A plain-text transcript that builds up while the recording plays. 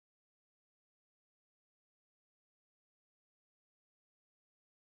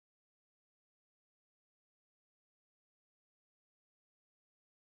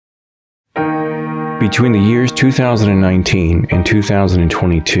Between the years 2019 and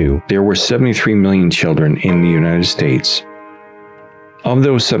 2022, there were 73 million children in the United States. Of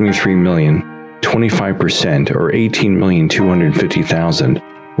those 73 million, 25%, or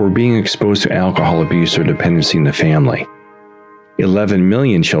 18,250,000, were being exposed to alcohol abuse or dependency in the family. 11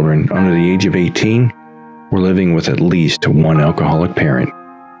 million children under the age of 18 were living with at least one alcoholic parent.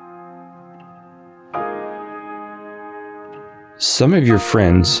 Some of your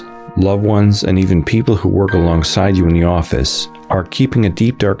friends, loved ones, and even people who work alongside you in the office are keeping a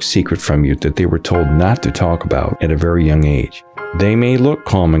deep, dark secret from you that they were told not to talk about at a very young age. They may look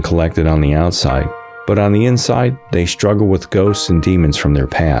calm and collected on the outside, but on the inside, they struggle with ghosts and demons from their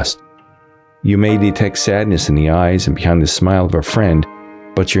past. You may detect sadness in the eyes and behind the smile of a friend,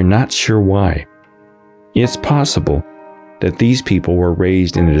 but you're not sure why. It's possible that these people were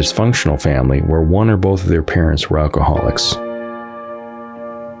raised in a dysfunctional family where one or both of their parents were alcoholics.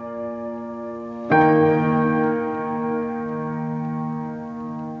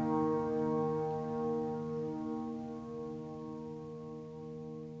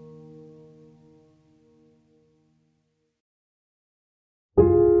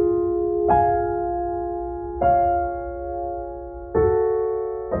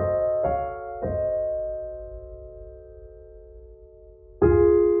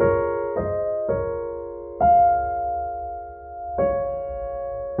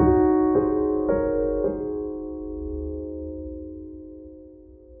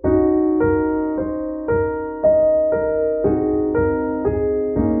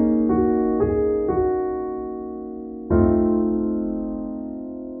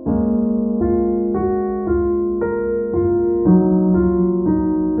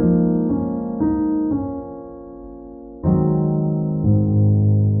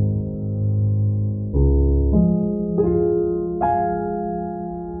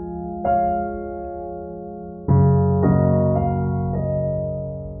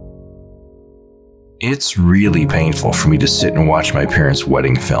 It's really painful for me to sit and watch my parents'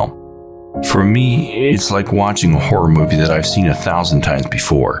 wedding film. For me, it's like watching a horror movie that I've seen 1,000 times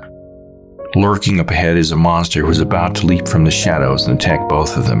before. Lurking up ahead is a monster who's about to leap from the shadows and attack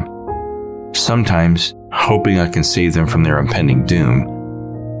both of them. Sometimes, hoping I can save them from their impending doom,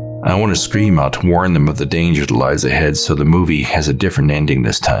 I want to scream out to warn them of the danger that lies ahead, so the movie has a different ending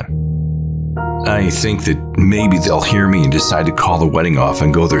this time. I think that maybe they'll hear me and decide to call the wedding off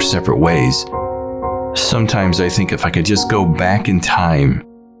and go their separate ways. Sometimes I think if I could just go back in time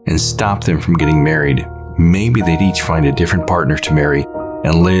and stop them from getting married, maybe they'd each find a different partner to marry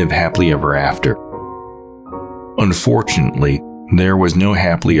and live happily ever after. Unfortunately, there was no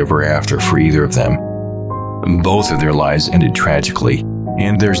happily ever after for either of them. Both of their lives ended tragically,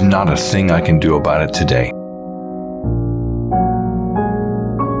 and there's not a thing I can do about it today.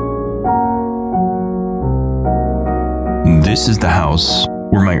 This is the house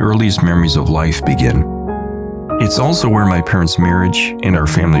where my earliest memories of life begin. It's also where my parents' marriage and our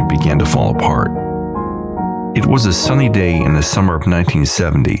family began to fall apart. It was a sunny day in the summer of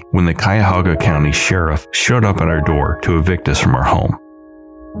 1970 when the Cuyahoga County Sheriff showed up at our door to evict us from our home.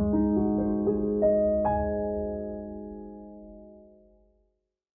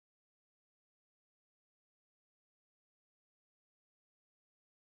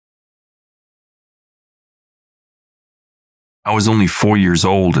 I was only 4 years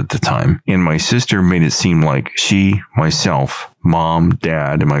old at the time, and my sister made it seem like she, myself, Mom,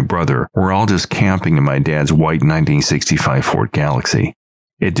 Dad, and my brother were all just camping in my dad's white 1965 Ford Galaxy.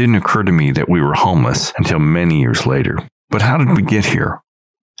 It didn't occur to me that we were homeless until many years later. But how did we get here?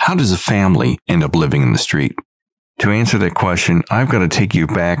 How does a family end up living in the street? To answer that question, I've got to take you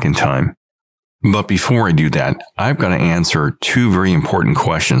back in time. But before I do that, I've got to answer two very important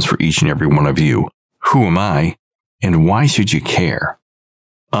questions for each and every one of you. Who am I? And why should you care?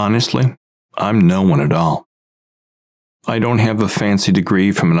 Honestly, I'm no one at all. I don't have a fancy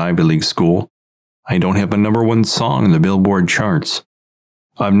degree from an Ivy League school. I don't have a #1 song in the Billboard charts.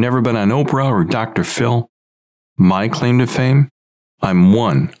 I've never been on Oprah or Dr. Phil. My claim to fame? I'm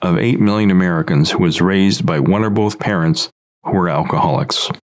one of 8 million Americans who was raised by one or both parents who were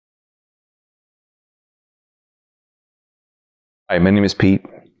alcoholics. Hi, my name is Pete.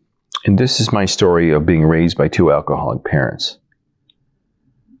 And this is my story of being raised by two alcoholic parents.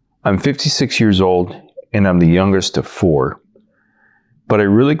 I'm 56 years old, and I'm the youngest of 4, but I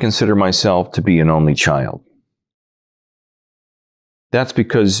really consider myself to be an only child. That's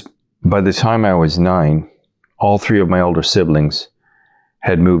because by the time I was 9, all 3 of my older siblings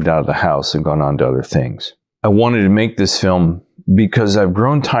had moved out of the house and gone on to other things. I wanted to make this film because I've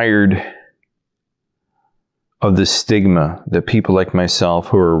grown tired of the stigma that people like myself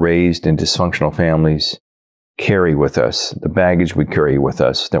who are raised in dysfunctional families carry with us, the baggage we carry with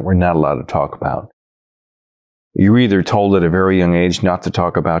us that we're not allowed to talk about. You're either told at a very young age not to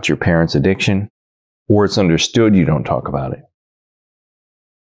talk about your parents' addiction, or it's understood you don't talk about it.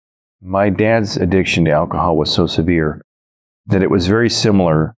 My dad's addiction to alcohol was so severe that it was very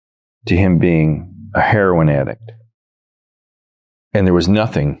similar to him being a heroin addict. And there was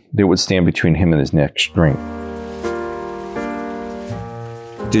nothing that would stand between him and his next drink.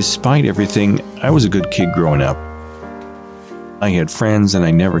 Despite everything, I was a good kid growing up. I had friends and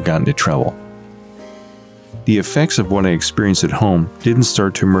I never got into trouble. The effects of what I experienced at home didn't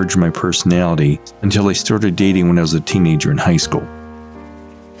start to emerge in my personality until I started dating when I was a teenager in high school.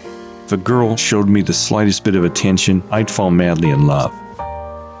 If a girl showed me the slightest bit of attention, I'd fall madly in love.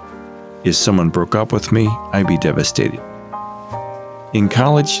 If someone broke up with me, I'd be devastated. In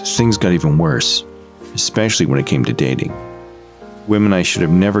college, things got even worse, especially when it came to dating. Women I should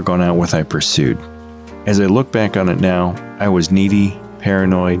have never gone out with, I pursued. As I look back on it now, I was needy,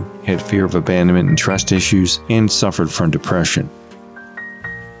 paranoid, had fear of abandonment and trust issues, and suffered from depression.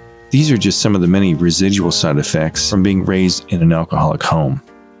 These are just some of the many residual side effects from being raised in an alcoholic home.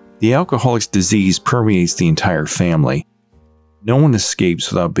 The alcoholic's disease permeates the entire family. No one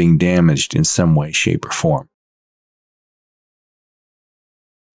escapes without being damaged in some way, shape, or form.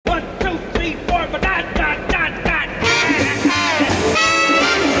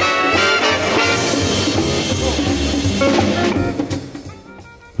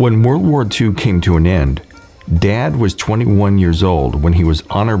 When World War II came to an end, Dad was 21 years old when he was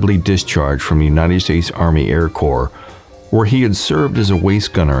honorably discharged from the United States Army Air Corps, where he had served as a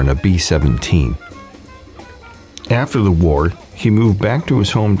waist gunner in a B-17. After the war, he moved back to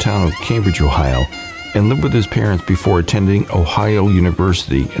his hometown of Cambridge, Ohio, and lived with his parents before attending Ohio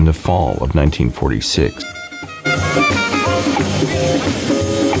University in the fall of 1946.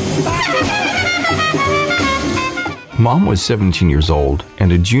 Mom was 17 years old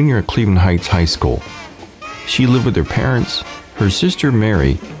and a junior at Cleveland Heights High School. She lived with her parents, her sister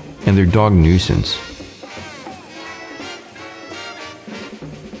Mary, and their dog Nuisance.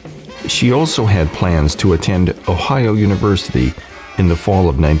 She also had plans to attend Ohio University in the fall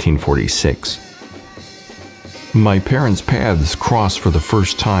of 1946. My parents' paths crossed for the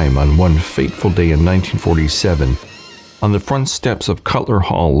first time on one fateful day in 1947 on the front steps of Cutler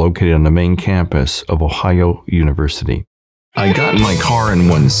Hall located on the main campus of Ohio University. I got in my car in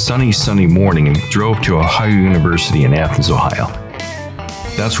one sunny morning and drove to Ohio University in Athens, Ohio.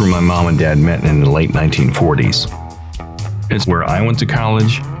 That's where my mom and dad met in the late 1940s. It's where I went to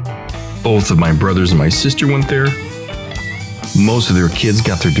college. Both of my brothers and my sister went there. Most of their kids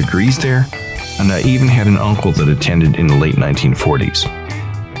got their degrees there, and I even had an uncle that attended in the late 1940s.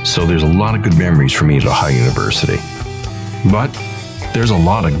 So there's a lot of good memories for me at Ohio University. But there's a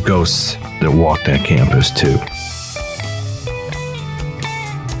lot of ghosts that walk that campus too.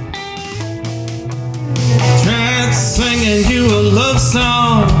 Tried singing you a love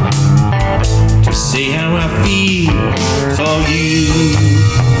song to see how I feel for you.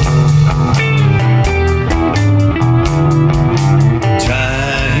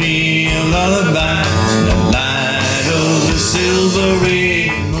 Tried me a lullaby in the light of the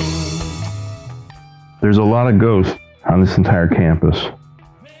silvery moon. There's a lot of ghosts on this entire campus.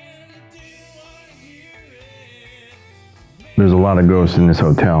 There's a lot of ghosts in this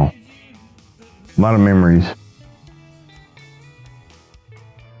hotel. A lot of memories.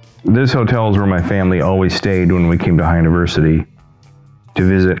 This hotel is where my family always stayed when we came to Ohio University to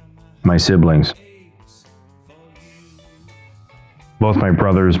visit my siblings. Both my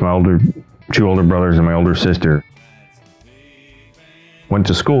brothers, two older brothers and my older sister went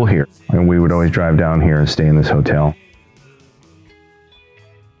to school here, and we would always drive down here and stay in this hotel.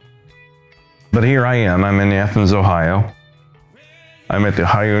 But here I am. I'm in Athens, Ohio. I'm at the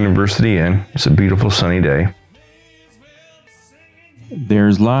Ohio University Inn. It's a beautiful sunny day.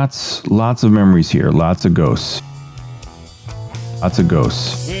 There's lots of memories here. Lots of ghosts. Lots of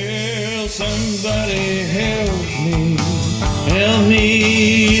ghosts. Well, somebody help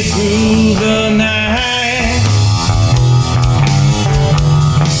me through the night.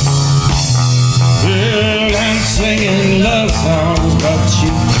 Well, I'm singing love songs, but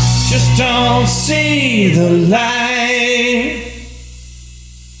you just don't see the light.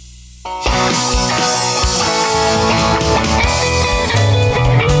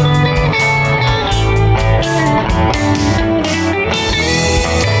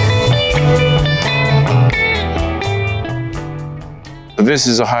 This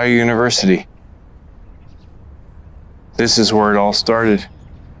is Ohio University. This is where it all started.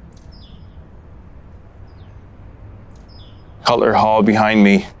 Cutler Hall behind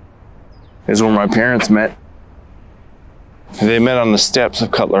me is where my parents met. They met on the steps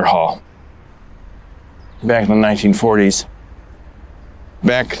of Cutler Hall back in the 1940s.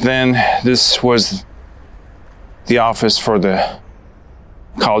 Back then, this was the office for the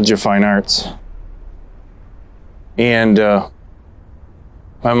College of Fine Arts. And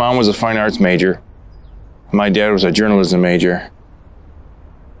my mom was a fine arts major. My dad was a journalism major.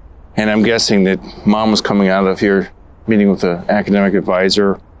 And I'm guessing that mom was coming out of here meeting with an academic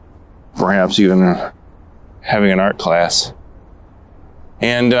advisor, perhaps even having an art class.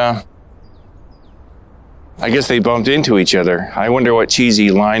 And I guess they bumped into each other. I wonder what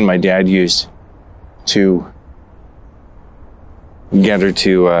cheesy line my dad used to get her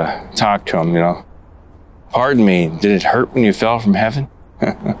to talk to him, you know. Pardon me, did it hurt when you fell from heaven?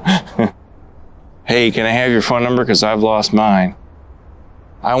 Hey, can I have your phone number? Because I've lost mine.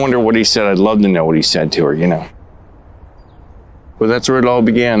 I wonder what he said. I'd love to know what he said to her, you know. But that's where it all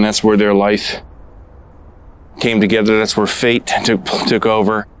began. That's where their life came together. That's where fate took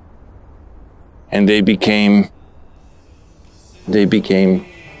over. And they became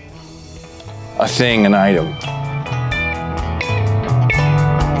a thing, an item.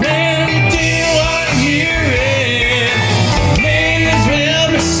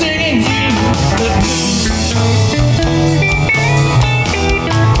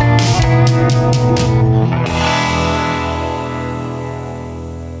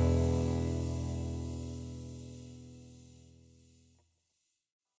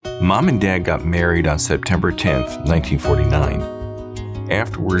 Mom and Dad got married on September 10th, 1949.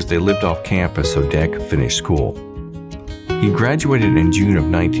 Afterwards, they lived off campus so Dad could finish school. He graduated in June of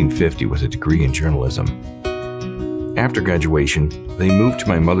 1950 with a degree in journalism. After graduation, they moved to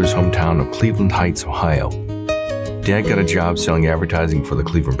my mother's hometown of Cleveland Heights, Ohio. Dad got a job selling advertising for the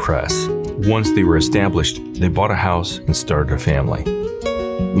Cleveland Press. Once they were established, they bought a house and started a family.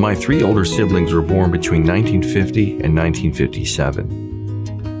 My three older siblings were born between 1950 and 1957.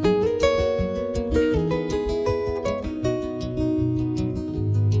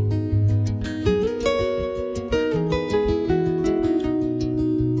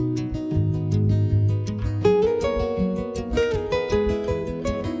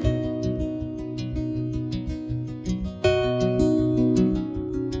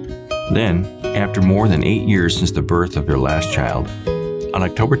 Then, after more than 8 years since the birth of their last child, on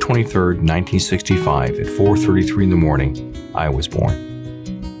October 23, 1965, at 4:33 in the morning, I was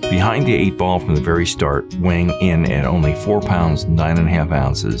born. Behind the 8 ball from the very start, weighing in at only 4 pounds 9.5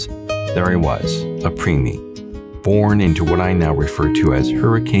 ounces, there I was, a preemie, born into what I now refer to as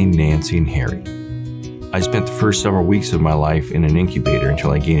Hurricane Nancy and Harry. I spent the first several weeks of my life in an incubator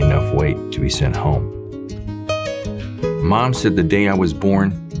until I gained enough weight to be sent home. Mom said the day I was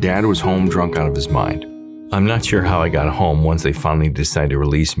born, Dad was home drunk out of his mind. I'm not sure how I got home once they finally decided to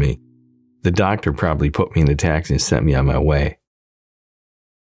release me. The doctor probably put me in the taxi and sent me on my way.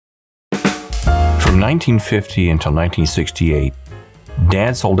 From 1950 until 1968,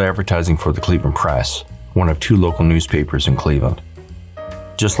 Dad sold advertising for the Cleveland Press, one of 2 local newspapers in Cleveland.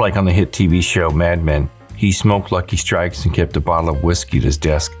 Just like on the hit TV show Mad Men, he smoked Lucky Strikes and kept a bottle of whiskey at his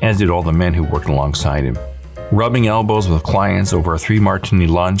desk, as did all the men who worked alongside him. Rubbing elbows with clients over a 3-martini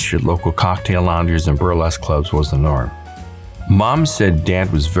lunch at local cocktail lounges and burlesque clubs was the norm. Mom said Dad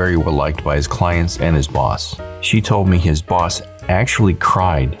was very well liked by his clients and his boss. She told me his boss actually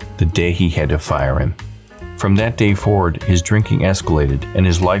cried the day he had to fire him. From that day forward, his drinking escalated and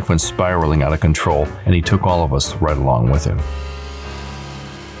his life went spiraling out of control, and he took all of us right along with him.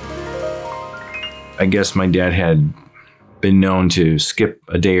 I guess my dad had been known to skip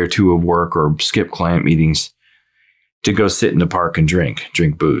a day or 2 of work or skip client meetings to go sit in the park and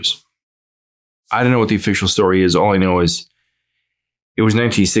drink booze. I don't know what the official story is. All I know is it was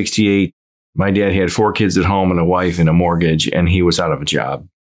 1968. My dad had 4 kids at home and a wife and a mortgage, and he was out of a job.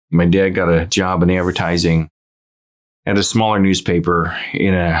 My dad got a job in advertising at a smaller newspaper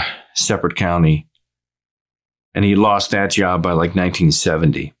in a separate county, and he lost that job by like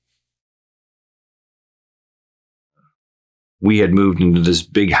 1970. We had moved into this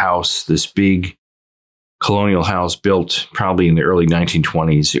big house, this big colonial house built probably in the early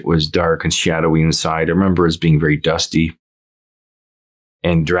 1920s. It was dark and shadowy inside. I remember it as being very dusty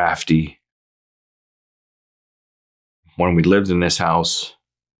and drafty. When we lived in this house,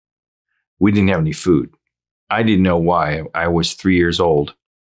 we didn't have any food. I didn't know why. I was 3 years old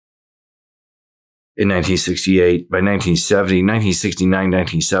in 1968. By 1969,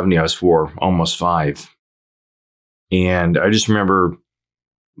 1970, I was 4, almost 5. And I just remember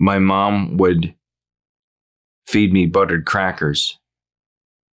my mom would feed me buttered crackers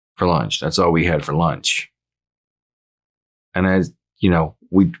for lunch. That's all we had for lunch. And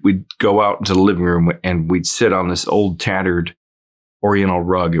we'd go out into the living room and we'd sit on this old tattered Oriental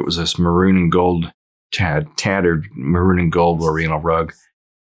rug. It was this maroon and gold, tattered maroon and gold Oriental rug.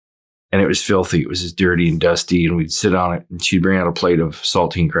 And it was filthy. It was just dirty and dusty. And we'd sit on it and she'd bring out a plate of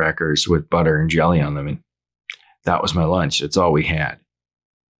saltine crackers with butter and jelly on them. And that was my lunch. That's all we had.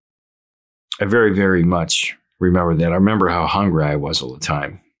 I very, very much remember that. I remember how hungry I was all the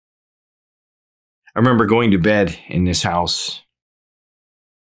time. I remember going to bed in this house,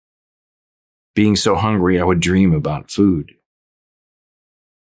 being so hungry I would dream about food.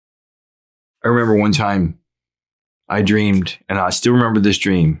 I remember one time I dreamed, and I still remember this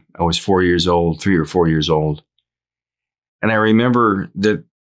dream. I was 4 years old, 3 or 4 years old. And I remember that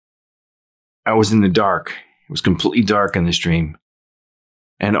I was in the dark. It was completely dark in this dream.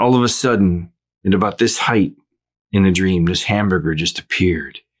 And all of a sudden, at about this height in the dream, this hamburger just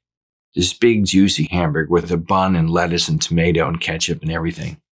appeared. This big, juicy hamburger with a bun and lettuce and tomato and ketchup and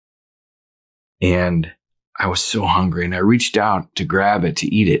everything. And I was so hungry, and I reached out to grab it,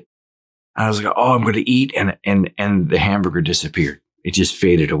 to eat it. I was like, oh, I'm going to eat. And the hamburger disappeared. It just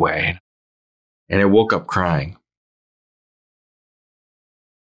faded away. And I woke up crying.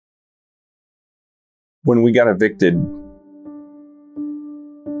 When we got evicted,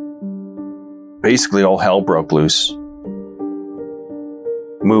 basically all hell broke loose.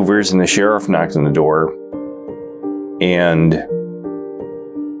 Movers and the sheriff knocked on the door. And,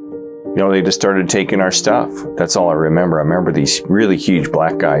 they just started taking our stuff. That's all I remember. I remember these really huge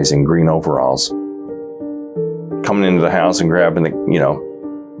black guys in green overalls coming into the house and grabbing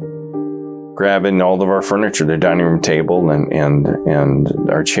grabbing all of our furniture, the dining room table and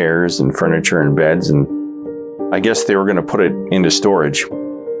our chairs and furniture and beds. And I guess they were going to put it into storage.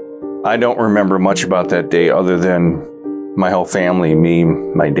 I don't remember much about that day other than my whole family, me,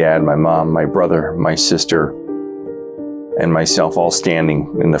 my dad, my mom, my brother, my sister, and myself all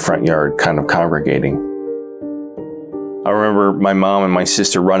standing in the front yard, kind of congregating. I remember my mom and my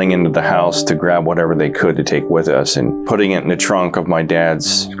sister running into the house to grab whatever they could to take with us and putting it in the trunk of my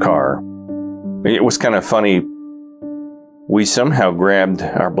dad's car. It was kind of funny. We somehow grabbed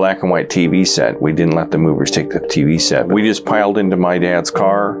our black and white TV set. We didn't let the movers take the TV set. We just piled into my dad's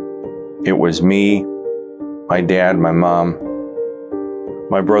car. It was me, my dad, my mom,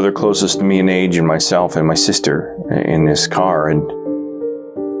 my brother closest to me in age, and myself and my sister in this car. And,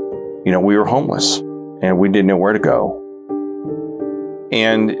 we were homeless and we didn't know where to go.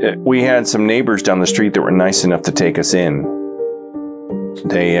 And we had some neighbors down the street that were nice enough to take us in.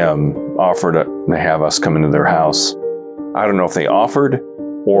 They offered to have us come into their house. I don't know if they offered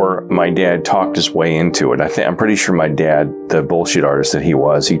or my dad talked his way into it. I'm pretty sure my dad, the bullshit artist that he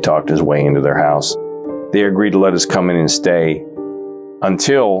was, he talked his way into their house. They agreed to let us come in and stay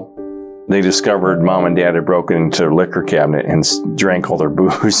until they discovered mom and dad had broken into their liquor cabinet and drank all their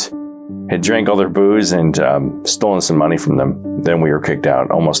booze. Had drank all their booze and stolen some money from them. Then we were kicked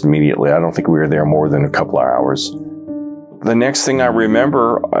out almost immediately. I don't think we were there more than a couple of hours. The next thing I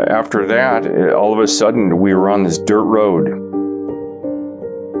remember after that, all of a sudden we were on this dirt road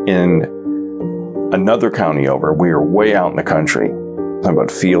in another county over. We were way out in the country. Talking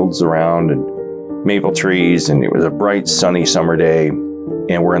about fields around and maple trees, and it was a bright sunny summer day,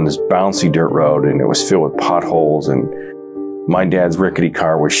 and we're in this bouncy dirt road, and it was filled with potholes, and my dad's rickety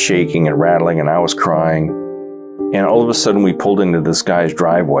car was shaking and rattling, and I was crying. And all of a sudden we pulled into this guy's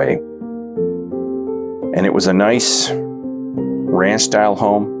driveway, and it was a nice ranch-style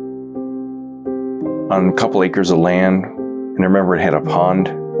home on a couple acres of land. And I remember it had a pond,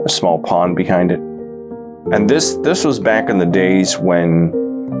 a small pond behind it. And this was back in the days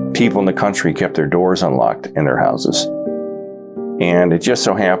when people in the country kept their doors unlocked in their houses. And it just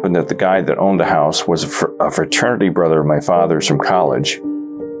so happened that the guy that owned the house was a fraternity brother of my father's from college.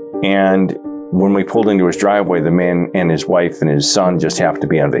 And when we pulled into his driveway, the man and his wife and his son just happened to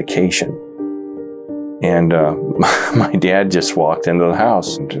be on vacation. And my dad just walked into the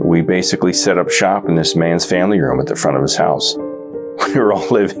house. We basically set up shop in this man's family room at the front of his house. We were all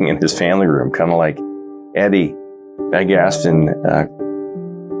living in his family room, kind of like Eddie, I guess, in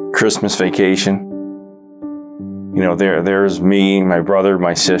Christmas Vacation. There's me, my brother,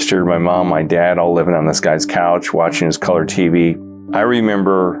 my sister, my mom, my dad, all living on this guy's couch, watching his color TV. I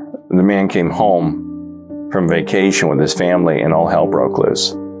remember the man came home from vacation with his family and all hell broke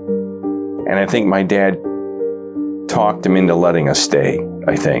loose. And I think my dad talked him into letting us stay,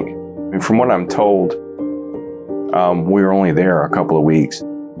 I think. And from what I'm told, we were only there a couple of weeks.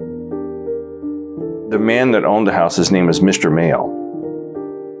 The man that owned the house, his name is Mr. Mail.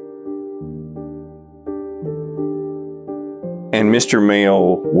 And Mr.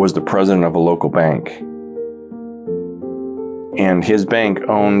 Mail was the president of a local bank. And his bank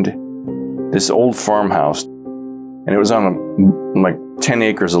owned this old farmhouse, and it was on like 10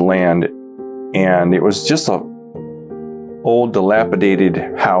 acres of land, and it was just a old dilapidated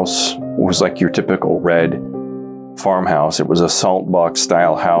house. It was like your typical red farmhouse. It was a salt box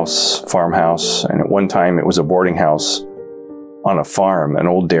style farmhouse, and at one time it was a boarding house on a farm, an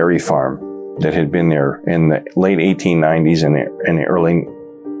old dairy farm that had been there in the late 1890s and the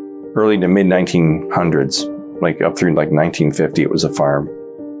early to mid 1900s, like up through like 1950. It was a farm,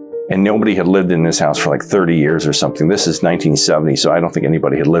 and nobody had lived in this house for like 30 years or something. This is 1970, so I don't think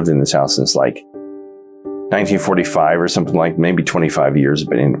anybody had lived in this house since like 1945 or something, like maybe 25 years,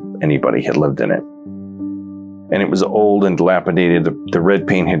 but anybody had lived in it. And it was old and dilapidated. The red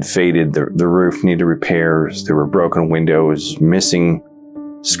paint had faded. The roof needed repairs. There were broken windows, missing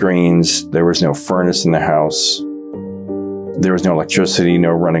screens. There was no furnace in the house. There was no electricity,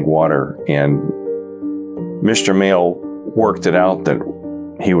 no running water. And Mr. Mail worked it out that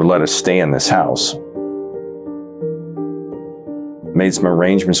he would let us stay in this house. Made some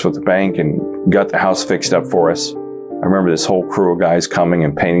arrangements with the bank and got the house fixed up for us. I remember this whole crew of guys coming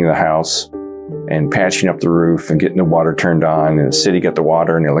and painting the house and patching up the roof and getting the water turned on, and the city got the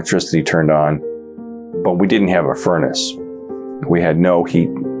water and the electricity turned on. But we didn't have a furnace. We had no heat,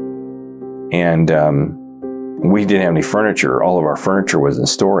 and we didn't have any furniture. All of our furniture was in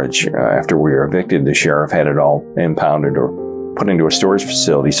storage. After we were evicted, the sheriff had it all impounded or put into a storage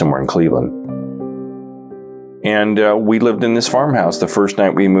facility somewhere in Cleveland. And we lived in this farmhouse. The first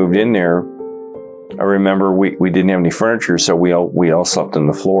night we moved in there, I remember we didn't have any furniture, so we all slept on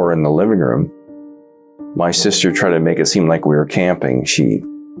the floor in the living room. My sister tried to make it seem like we were camping. She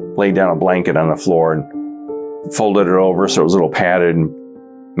laid down a blanket on the floor and folded it over so it was a little padded, and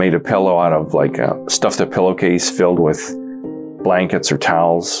made a pillow out of like stuffed a pillowcase filled with blankets or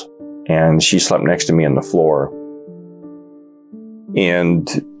towels. And she slept next to me on the floor. And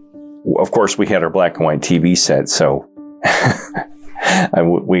of course, we had our black and white TV set, so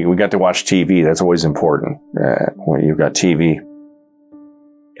we got to watch TV. That's always important when you've got TV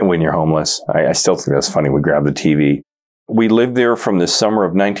and when you're homeless. I still think that's funny. We grabbed the TV. We lived there from the summer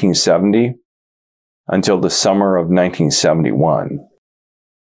of 1970 until the summer of 1971.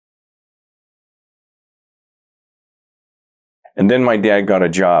 And then my dad got a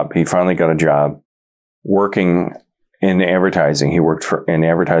job. He finally got a job working in advertising. He worked in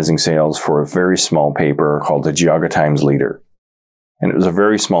advertising sales for a very small paper called the Geauga Times-Leader. And it was a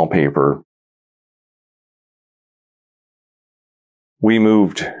very small paper. We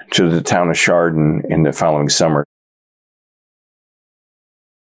moved to the town of Chardon in the following summer.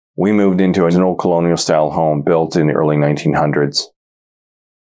 We moved into an old colonial-style home built in the early 1900s.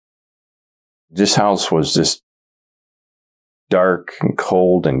 This house was just dark and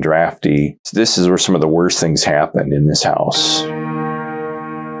cold and drafty. This is where some of the worst things happened in this house.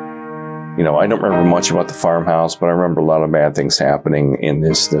 You know, I don't remember much about the farmhouse, but I remember a lot of bad things happening in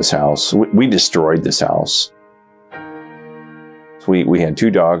this house. We destroyed this house. We had 2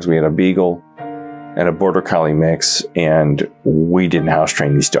 dogs. We had a beagle and a border collie mix, and we didn't house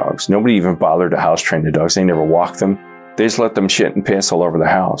train these dogs. Nobody even bothered to house train the dogs. They never walked them. They just let them shit and piss all over the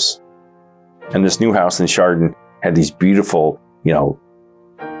house. And this new house in Chardon had these beautiful, you know,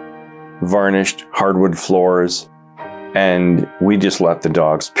 varnished hardwood floors, and we just let the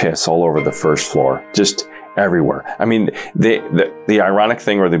dogs piss all over the first floor, just everywhere. I mean, the ironic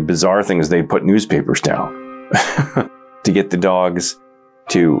thing or the bizarre thing is they put newspapers down to get the dogs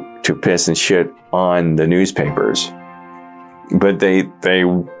to piss and shit on the newspapers, but they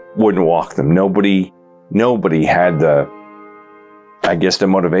wouldn't walk them. Nobody had the, I guess, the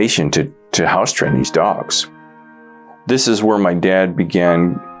motivation to house train these dogs. This is where my dad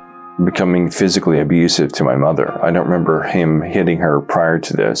began becoming physically abusive to my mother. I don't remember him hitting her prior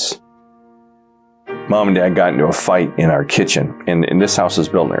to this. Mom and Dad got into a fight in our kitchen. And this house was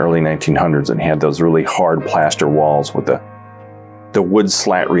built in the early 1900s and had those really hard plaster walls with the wood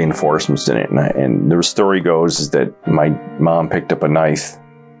slat reinforcements in it. And the story goes is that my mom picked up a knife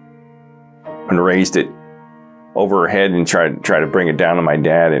and raised it over her head and tried to bring it down on my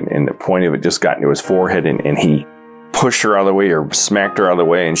dad. And the point of it just got into his forehead, and he pushed her out of the way or smacked her out of the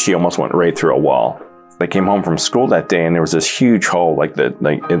way, and she almost went right through a wall. I came home from school that day, and there was this huge hole, like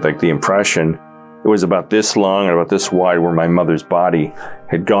the impression. It was about this long and about this wide, where my mother's body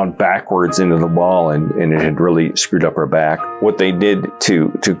had gone backwards into the wall, and it had really screwed up her back. What they did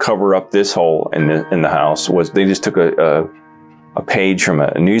to cover up this hole in the house was they just took a page from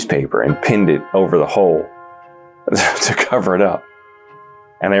a newspaper and pinned it over the hole to cover it up.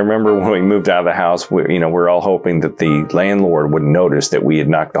 And I remember when we moved out of the house, we're all hoping that the landlord wouldn't notice that we had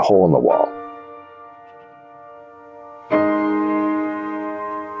knocked a hole in the wall.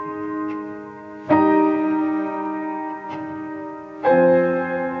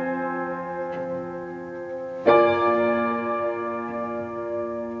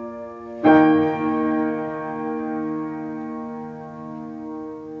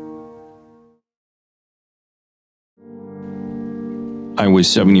 I was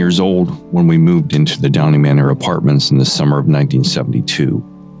 7 years old when we moved into the Downey Manor apartments in the summer of 1972.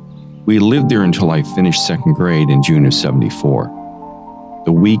 We lived there until I finished second grade in June of '74.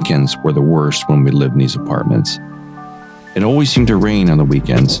 The weekends were the worst when we lived in these apartments. It always seemed to rain on the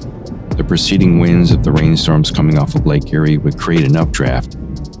weekends. The preceding winds of the rainstorms coming off of Lake Erie would create an updraft,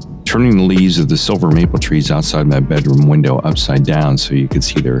 turning the leaves of the silver maple trees outside my bedroom window upside down so you could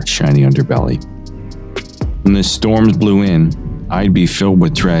see their shiny underbelly. When the storms blew in, I'd be filled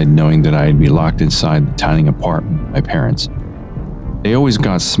with dread knowing that I'd be locked inside the tiny apartment with my parents. They always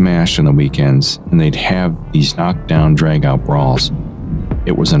got smashed on the weekends, and they'd have these knockdown, drag-out brawls.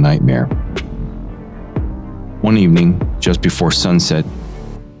 It was a nightmare. One evening, just before sunset,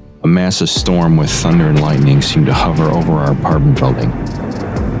 a massive storm with thunder and lightning seemed to hover over our apartment building.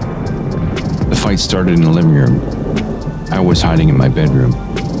 The fight started in the living room. I was hiding in my bedroom.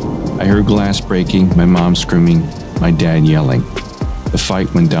 I heard glass breaking, my mom screaming, my dad yelling. The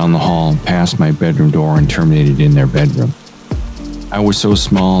fight went down the hall, past my bedroom door, and terminated in their bedroom. I was so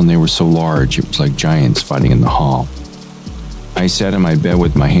small and they were so large, it was like giants fighting in the hall. I sat in my bed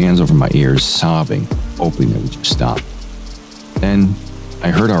with my hands over my ears, sobbing, hoping they would just stop. Then, I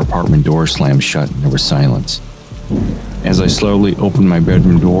heard our apartment door slam shut and there was silence. As I slowly opened my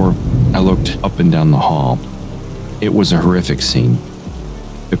bedroom door, I looked up and down the hall. It was a horrific scene.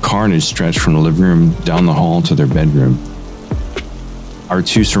 The carnage stretched from the living room down the hall to their bedroom. Our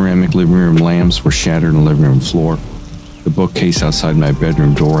two ceramic living room lamps were shattered on the living room floor. The bookcase outside my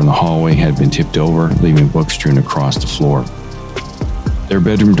bedroom door in the hallway had been tipped over, leaving books strewn across the floor. Their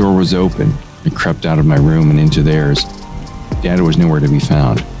bedroom door was open. I crept out of my room and into theirs. Dad was nowhere to be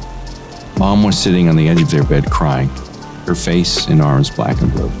found. Mom was sitting on the edge of their bed crying, her face and arms black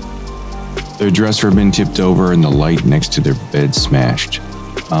and blue. Their dresser had been tipped over and the light next to their bed smashed.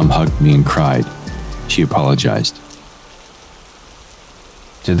 Mom hugged me and cried. She apologized.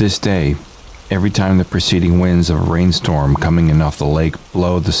 To this day, every time the preceding winds of a rainstorm coming in off the lake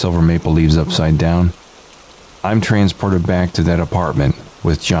blow the silver maple leaves upside down, I'm transported back to that apartment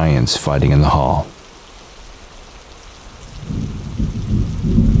with giants fighting in the hall.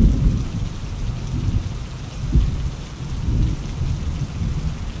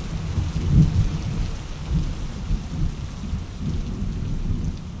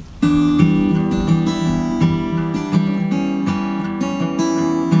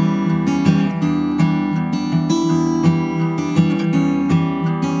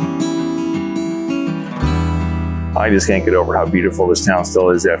 I just can't get over how beautiful this town still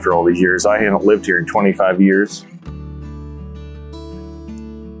is after all these years. I haven't lived here in 25 years.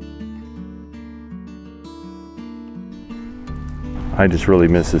 I just really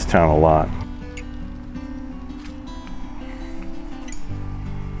miss this town a lot.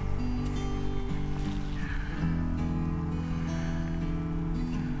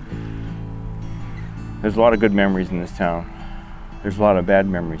 There's a lot of good memories in this town. There's a lot of bad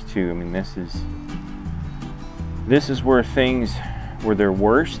memories too. I mean, this is where things were their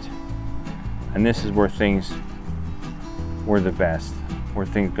worst, and this is where things were the best, where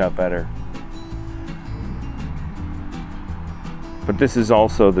things got better. But this is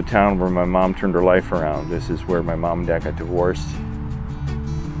also the town where my mom turned her life around. This is where my mom and dad got divorced,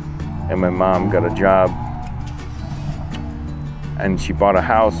 and my mom got a job, and she bought a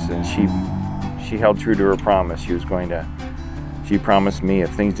house, and she held true to her promise. She promised me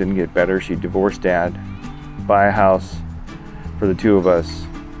if things didn't get better, she'd divorce Dad, buy a house for the two of us,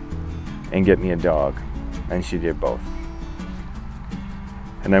 and get me a dog. And she did both.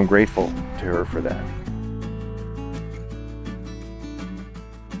 And I'm grateful to her for that.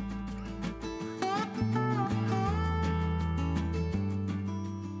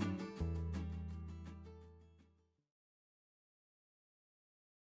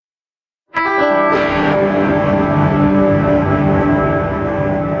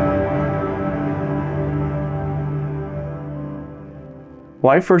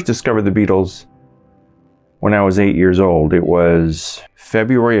 Well, I first discovered the Beatles when I was 8 years old. It was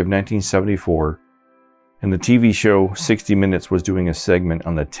February of 1974, and the TV show 60 Minutes was doing a segment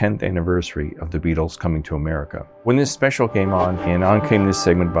on the 10th anniversary of the Beatles coming to America. When this special came on, and on came this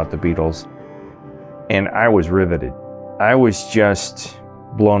segment about the Beatles, and I was riveted. I was just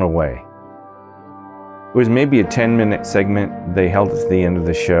blown away. It was maybe a 10-minute segment. They held it to the end of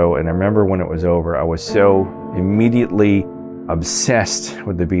the show, and I remember when it was over, I was so immediately obsessed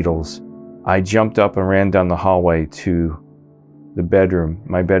with the Beatles. I jumped up and ran down the hallway to the bedroom,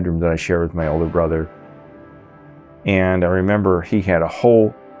 my bedroom that I shared with my older brother. And I remember he had a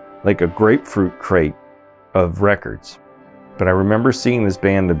whole, like a grapefruit crate of records. But I remember seeing this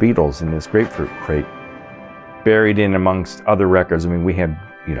band, the Beatles, in this grapefruit crate. buried in amongst other records. I mean, we had,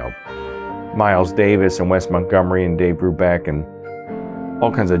 you know, Miles Davis and Wes Montgomery and Dave Brubeck and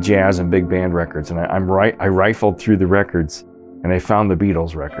all kinds of jazz and big band records. And I rifled through the records and I found the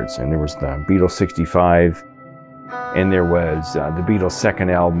Beatles records. And there was the Beatles 65, and there was the Beatles' second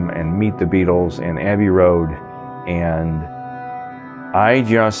album, and Meet the Beatles, and Abbey Road. And I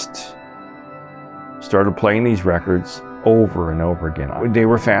just started playing these records over and over again. They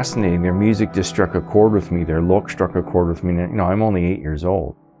were fascinating. Their music just struck a chord with me. Their look struck a chord with me. You know, I'm only 8 years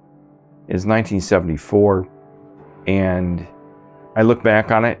old. It's 1974, and I look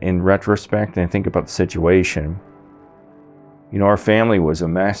back on it in retrospect and I think about the situation. You know, our family was a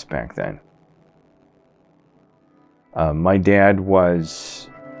mess back then. My dad was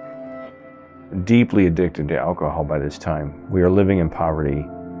deeply addicted to alcohol by this time. We were living in poverty.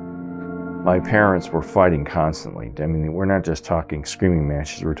 My parents were fighting constantly. I mean, we're not just talking screaming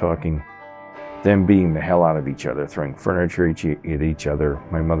matches, we're talking them beating the hell out of each other, throwing furniture at each other,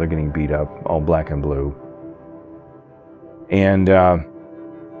 my mother getting beat up, all black and blue. And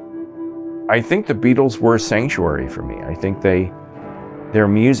I think the Beatles were a sanctuary for me. I think their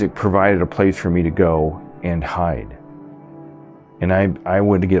music provided a place for me to go and hide. And I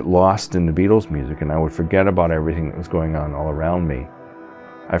would get lost in the Beatles music, and I would forget about everything that was going on all around me.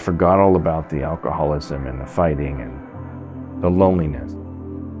 I forgot all about the alcoholism and the fighting and the loneliness.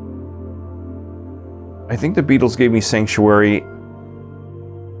 I think the Beatles gave me sanctuary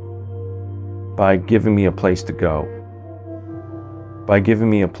by giving me a place to go, by giving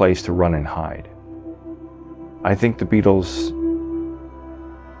me a place to run and hide. I think the Beatles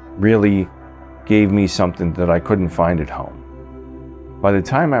really gave me something that I couldn't find at home. By the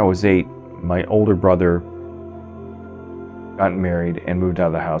time I was 8, my older brother got married and moved out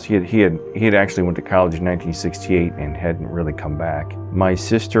of the house. He had actually went to college in 1968 and hadn't really come back. My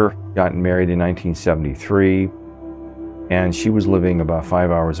sister got married in 1973, and she was living about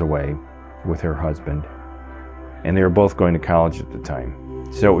 5 hours away with her husband, and they were both going to college at the time.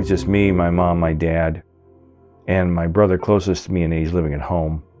 So it was just me, my mom, my dad, and my brother closest to me in age living at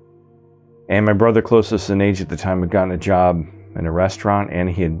home. And my brother closest in age at the time had gotten a job in a restaurant, and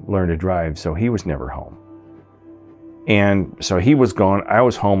he had learned to drive, so he was never home. And so he was gone. I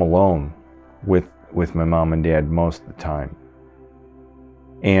was home alone with my mom and dad most of the time.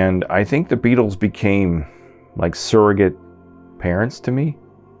 And I think the Beatles became like surrogate parents to me.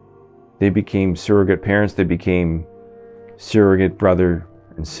 They became surrogate parents. They became surrogate brother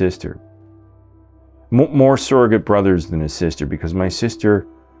and sister. More surrogate brothers than a sister, because my sister,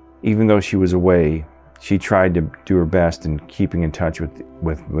 even though she was away, she tried to do her best in keeping in touch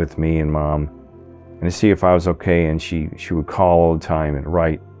with me and mom, and to see if I was okay. And she would call all the time and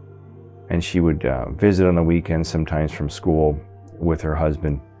write, and she would visit on the weekends sometimes from school with her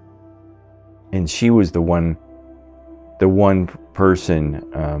husband. And she was the one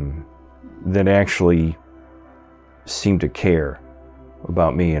person that actually seemed to care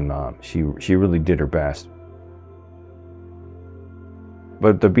about me and mom. She really did her best.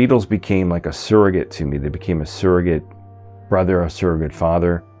 But the Beatles became like a surrogate to me. They became a surrogate brother, a surrogate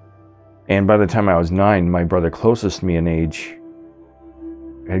father. And by the time I was 9, my brother closest to me in age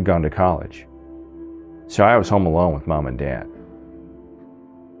had gone to college. So I was home alone with mom and dad.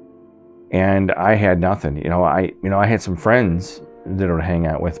 And I had nothing. I had some friends that I would hang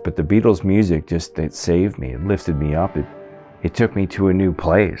out with, but the Beatles music it saved me. It lifted me up. It took me to a new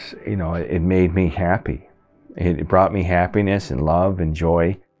place. It made me happy. It brought me happiness and love and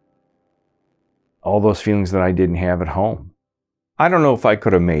joy. All those feelings that I didn't have at home. I don't know if I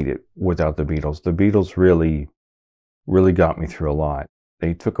could have made it without the Beatles. The Beatles really, really got me through a lot.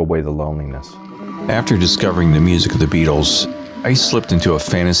 They took away the loneliness. After discovering the music of the Beatles, I slipped into a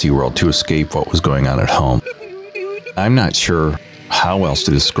fantasy world to escape what was going on at home. I'm not sure how else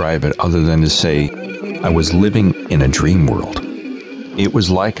to describe it other than to say I was living in a dream world. It was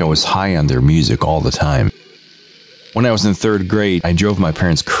like I was high on their music all the time. When I was in 3rd grade, I drove my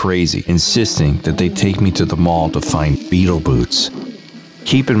parents crazy, insisting that they take me to the mall to find Beatle boots.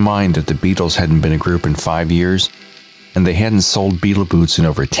 Keep in mind that the Beatles hadn't been a group in 5 years, and they hadn't sold Beatle boots in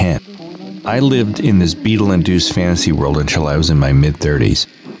over 10. I lived in this Beatle-induced fantasy world until I was in my mid-30s.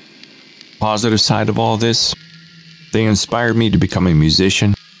 Positive side of all this, they inspired me to become a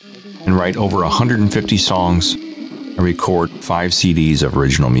musician and write over 150 songs and record 5 CDs of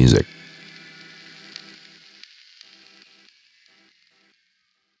original music.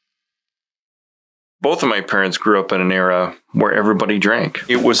 Both of my parents grew up in an era where everybody drank.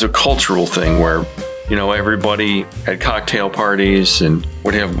 It was a cultural thing where, everybody had cocktail parties and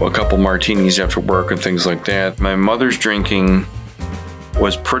would have a couple martinis after work and things like that. My mother's drinking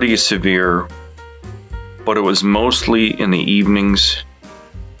was pretty severe but it was mostly in the evenings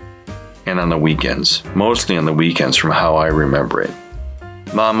and on the weekends. Mostly on the weekends from how I remember it.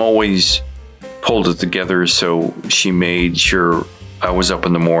 Mom always pulled it together, so she made sure I was up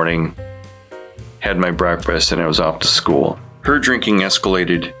in the morning, had my breakfast, and I was off to school. Her drinking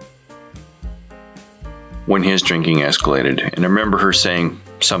escalated when his drinking escalated. And I remember her saying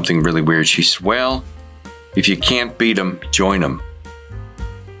something really weird. She said, well, if you can't beat them, join them.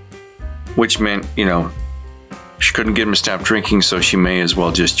 Which meant, you know, she couldn't get him to stop drinking, so she may as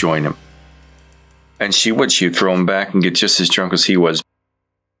well just join him. And she would. She'd throw him back and get just as drunk as he was.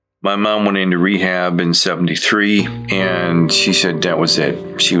 My mom went into rehab in '73, and she said that was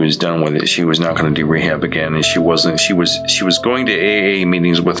it. She was done with it. She was not going to do rehab again, and she wasn't. She was going to AA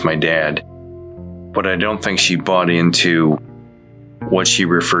meetings with my dad, but I don't think she bought into what she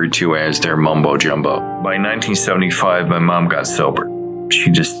referred to as their mumbo jumbo. By 1975, my mom got sober.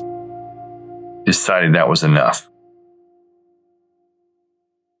 She just decided that was enough.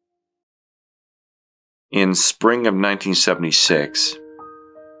 In spring of 1976,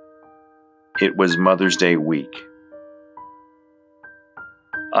 it was Mother's Day week.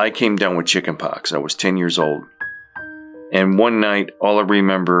 I came down with chickenpox. I was 10 years old. And one night, all I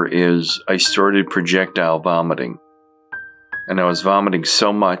remember is I started projectile vomiting. And I was vomiting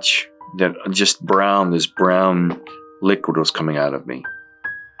so much that just this brown liquid was coming out of me.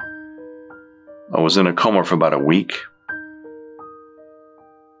 I was in a coma for about a week.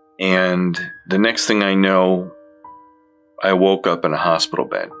 And the next thing I know, I woke up in a hospital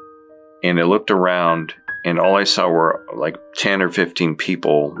bed. And I looked around, and all I saw were like 10 or 15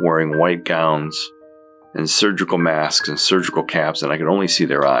 people wearing white gowns and surgical masks and surgical caps, and I could only see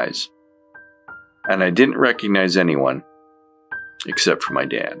their eyes. And I didn't recognize anyone except for my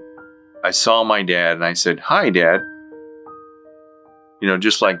dad. I saw my dad, and I said, "Hi, Dad." You know,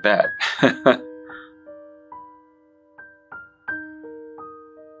 just like that.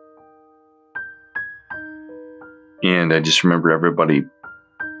 And I just remember everybody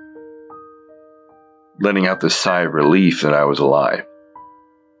letting out this sigh of relief that I was alive.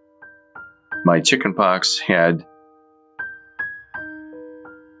 My chickenpox had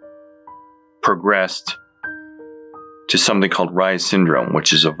progressed to something called Reye's syndrome,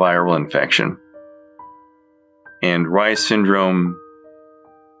 which is a viral infection. And Reye's syndrome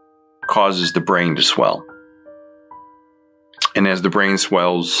causes the brain to swell. And as the brain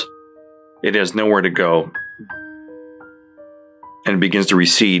swells, it has nowhere to go, and it begins to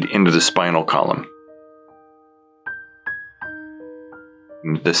recede into the spinal column.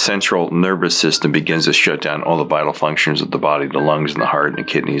 The central nervous system begins to shut down all the vital functions of the body. The lungs and the heart and the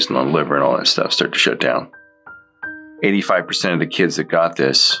kidneys and the liver and all that stuff start to shut down. 85% of the kids that got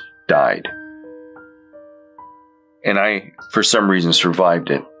this died. And I, for some reason,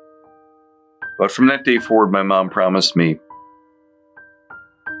 survived it. But from that day forward, my mom promised me,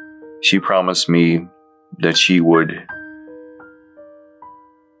 that she would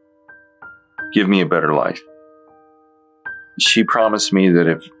give me a better life. She promised me that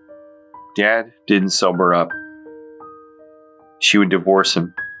if Dad didn't sober up, she would divorce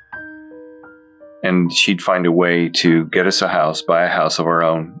him, and she'd find a way to get us a house, buy a house of our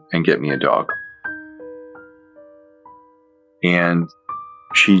own, and get me a dog. And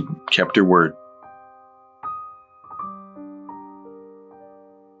she kept her word.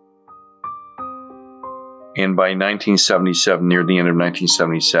 And by 1977, near the end of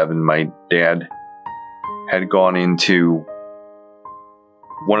 1977, my dad had gone into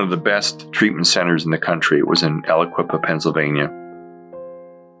one of the best treatment centers in the country. It was in Aliquippa, Pennsylvania.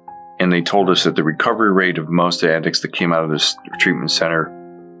 And they told us that the recovery rate of most addicts that came out of this treatment center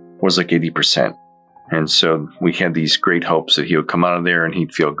was like 80%. And so we had these great hopes that he would come out of there and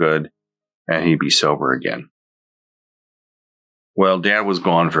he'd feel good and he'd be sober again. Well, Dad was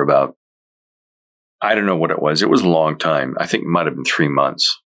gone for about, I don't know what it was. It was a long time. I think it might have been 3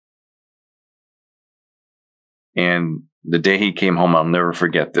 months. And the day he came home, I'll never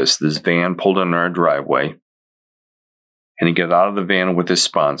forget this. This van pulled in our driveway, and he got out of the van with his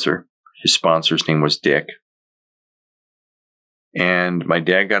sponsor. His sponsor's name was Dick. And my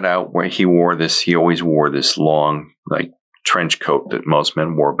dad got out where he always wore this long, like, trench coat that most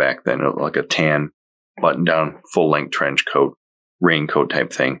men wore back then, like a tan button-down, full-length trench coat, raincoat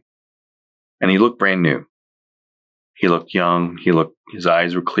type thing. And he looked brand new. He looked young. His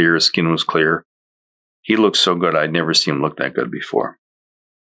eyes were clear. His skin was clear. He looked so good. I'd never seen him look that good before.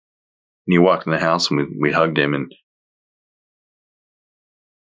 And he walked in the house, and we hugged him, and,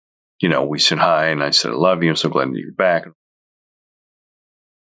 you know, we said hi, and I said, "I love you. I'm so glad that you're back."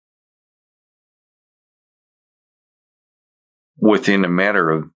 Within a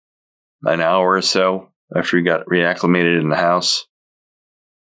matter of an hour or so, after he got reacclimated in the house.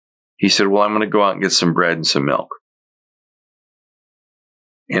 He said, well, I'm going to go out and get some bread and some milk.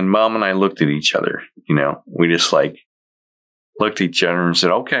 And Mom and I looked at each other, we just like looked at each other and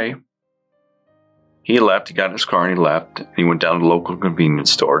said, okay. He left, he got in his car and he left. He went down to the local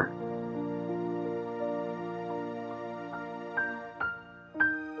convenience store.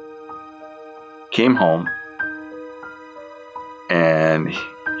 Came home and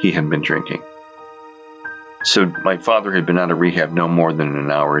he had been drinking. So my father had been out of rehab no more than an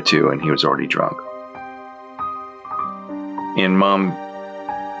hour or two, and he was already drunk. And Mom,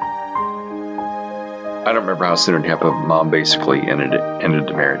 I don't remember how soon it happened, but Mom basically ended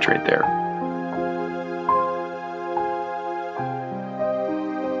the marriage right there.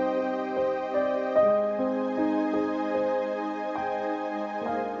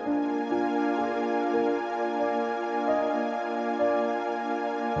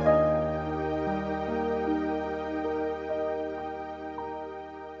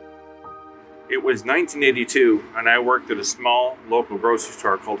 It was 1982, and I worked at a small local grocery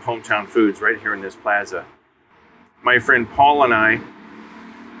store called Hometown Foods right here in this plaza. My friend Paul and I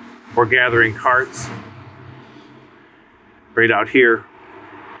were gathering carts right out here,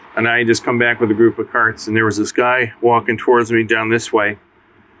 and I had just come back with a group of carts, and there was this guy walking towards me down this way,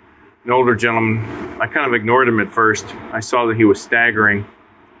 an older gentleman. I kind of ignored him at first. I saw that he was staggering,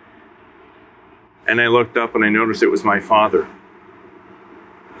 and I looked up and I noticed it was my father.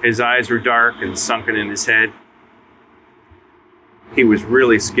 His eyes were dark and sunken in his head. He was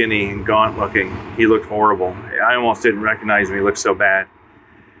really skinny and gaunt looking. He looked horrible. I almost didn't recognize him. He looked so bad.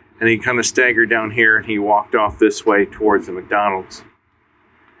 And he kind of staggered down here and he walked off this way towards the McDonald's.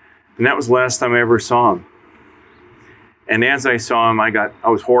 And that was the last time I ever saw him. And as I saw him, I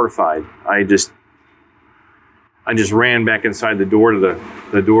was horrified. I just ran back inside the door to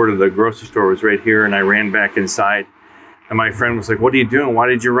the grocery store was right here, and I ran back inside. And my friend was like, what are you doing? Why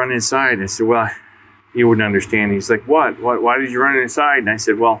did you run inside? I said, well, you wouldn't understand. He's like, what? Why did you run inside? And I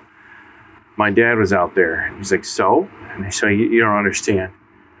said, well, my dad was out there. And he's like, so? And I said, you don't understand.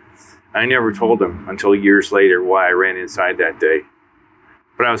 I never told him until years later why I ran inside that day.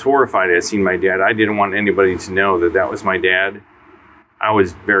 But I was horrified I had seen my dad. I didn't want anybody to know that was my dad. I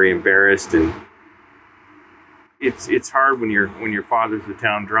was very embarrassed, and it's hard when your father's the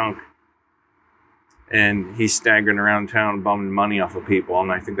town drunk. And he's staggering around town bumming money off of people,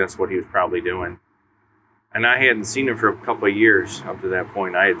 and I think that's what he was probably doing. And I hadn't seen him for a couple of years up to that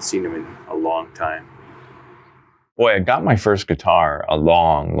point. I hadn't seen him in a long time. Boy, I got my first guitar a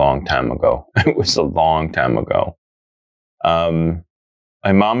long, long time ago. It was a long time ago.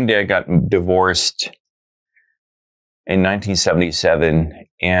 My mom and dad got divorced in 1977,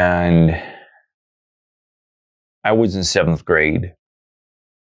 and I was in 7th grade.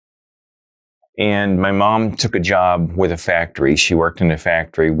 And my mom took a job with a factory. She worked in a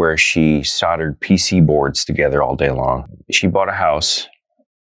factory where she soldered PC boards together all day long. She bought a house.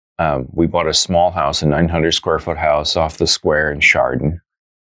 We bought a small house, a 900 square foot house off the square in Chardon.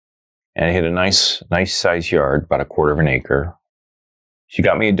 And it had a nice size yard, about 1/4 of an acre. She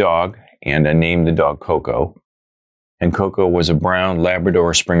got me a dog, and I named the dog Coco. And Coco was a brown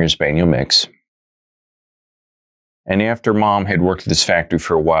Labrador Springer Spaniel mix. And after Mom had worked at this factory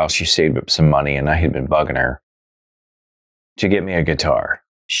for a while, she saved up some money, and I had been bugging her to get me a guitar.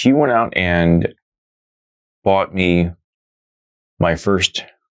 She went out and bought me my first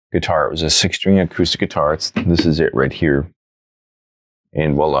guitar. It was a 6-string acoustic guitar. This is it right here.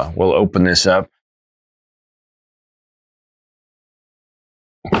 And we'll open this up.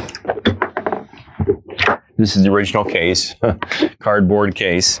 This is the original case, cardboard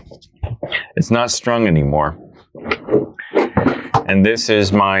case. It's not strung anymore. And this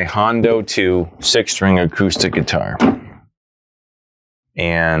is my Hondo 2 6-string acoustic guitar.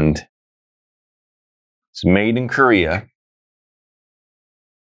 And it's made in Korea.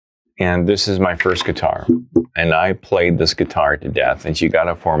 And this is my first guitar. And I played this guitar to death. And she got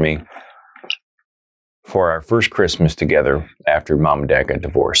it for me for our first Christmas together after Mom and Dad got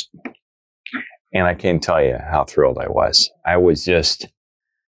divorced. And I can't tell you how thrilled I was. I was just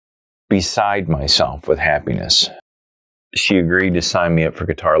beside myself with happiness. She agreed to sign me up for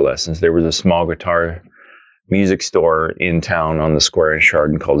guitar lessons. There was a small guitar music store in town on the square in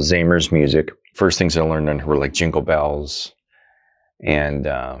Chardon called Zamer's Music. First things I learned on her were like Jingle Bells and,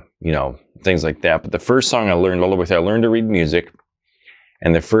 things like that. But the first song I learned all the way through, I learned to read music.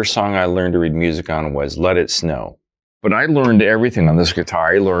 And the first song I learned to read music on was Let It Snow. But I learned everything on this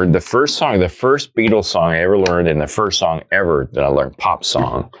guitar. I learned the first Beatles song I ever learned, and the first song ever that I learned, pop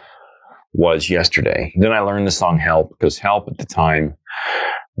song, was Yesterday. Then I learned the song Help, because Help at the time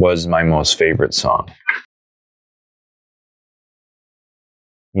was my most favorite song.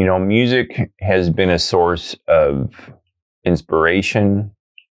 You know, music has been a source of inspiration.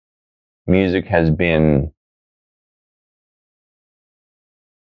 Music has been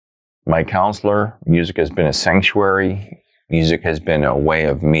my counselor. Music has been a sanctuary. Music has been a way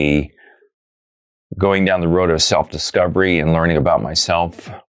of me going down the road of self-discovery and learning about myself.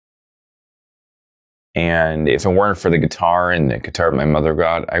 And if it weren't for the guitar and the guitar my mother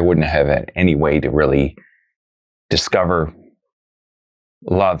got, I wouldn't have had any way to really discover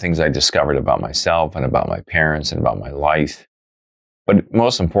a lot of things I discovered about myself and about my parents and about my life. But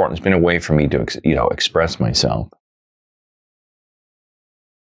most important, it's been a way for me to, express myself.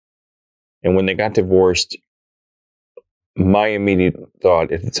 And when they got divorced, my immediate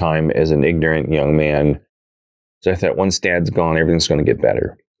thought at the time as an ignorant young man was I thought, once Dad's gone, everything's going to get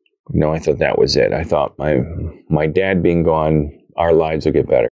better. I thought that was it. I thought my dad being gone, our lives will get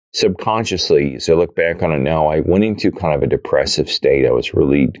better. Subconsciously, as I look back on it now, I went into kind of a depressive state. I was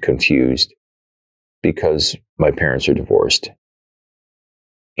really confused because my parents are divorced.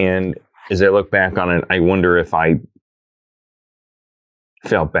 And as I look back on it, I wonder if I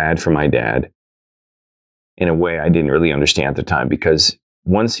felt bad for my dad in a way I didn't really understand at the time, because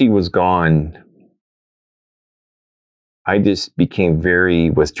once he was gone, I just became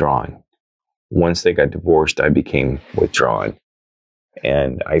very withdrawn. Once they got divorced, I became withdrawn.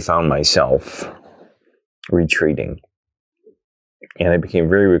 And I found myself retreating. And I became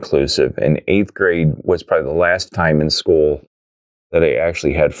very reclusive. And 8th grade was probably the last time in school that I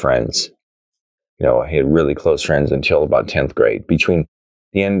actually had friends. I had really close friends until about 10th grade. Between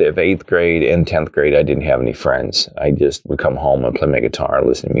the end of 8th grade and 10th grade, I didn't have any friends. I just would come home and play my guitar,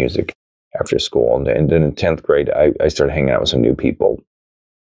 listen to music after school. And then in 10th grade, I started hanging out with some new people.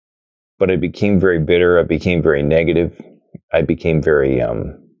 But I became very bitter. I became very negative. I became very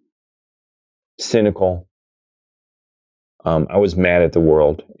cynical. I was mad at the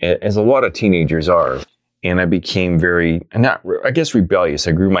world, as a lot of teenagers are. And I became very, rebellious.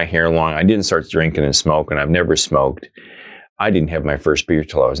 I grew my hair long. I didn't start drinking and smoking. I've never smoked. I didn't have my first beer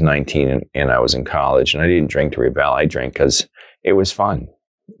till I was 19 and I was in college. And I didn't drink to rebel. I drank because it was fun.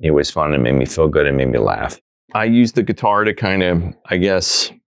 It was fun. It made me feel good. It made me laugh. I used the guitar to kind of,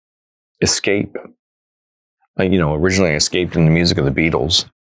 escape. Originally I escaped in the music of the Beatles.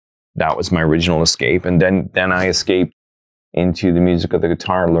 That was my original escape. And then I escaped into the music of the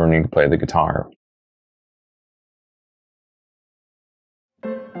guitar, learning to play the guitar.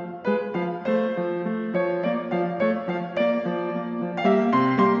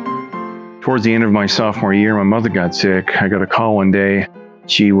 Towards the end of my sophomore year, my mother got sick. I got a call one day.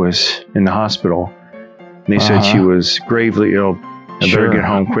 She was in the hospital. They said she was gravely ill. I better get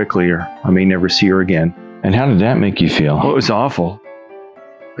home quickly or I may never see her again. And how did that make you feel? Well, it was awful.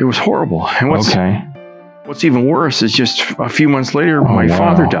 It was horrible. And what's even worse is just a few months later, my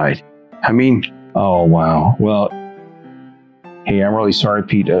father died. Oh, wow. Well, hey, I'm really sorry,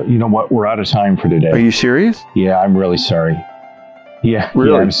 Pete. You know what? We're out of time for today. Are you serious? Yeah, I'm really sorry. Yeah,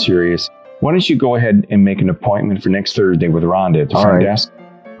 really? Yeah, I'm serious. Why don't you go ahead and make an appointment for next Thursday with Rhonda at the front desk?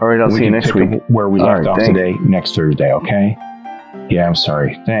 All right, I'll see you next week. Where we left off today, next Thursday, okay? Yeah, I'm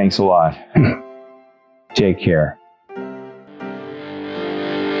sorry. Thanks a lot. Take care. Thunder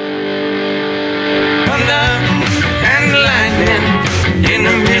and lightning in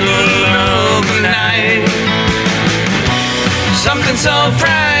the middle of the night. Something so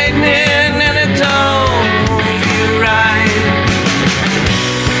frightening and it don't feel right.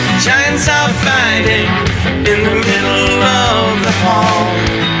 Giants are fighting in the middle of the hall.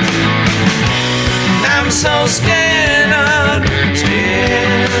 I'm so scared of spilled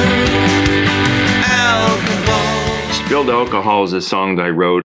alcohol. Spilled Alcohol is a song that I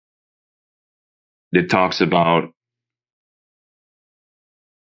wrote. It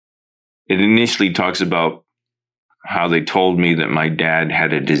initially talks about how they told me that my dad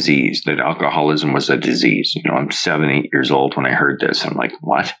had a disease, that alcoholism was a disease. I'm 7, 8 years old when I heard this. I'm like,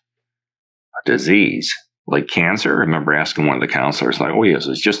 what? A disease? Like cancer? I remember asking one of the counselors, like, oh yes,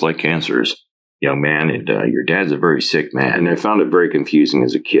 it's just like cancers, young man, and your dad's a very sick man. And I found it very confusing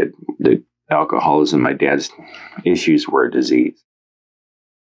as a kid that alcoholism, my dad's issues, were a disease.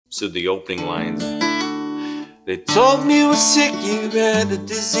 So the opening lines. They told me you were sick, you had a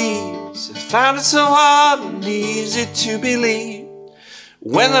disease. I found it so hard and easy to believe.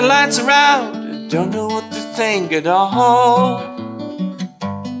 When the lights are out, I don't know what to think at all.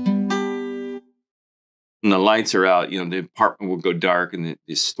 When the lights are out, the apartment would go dark and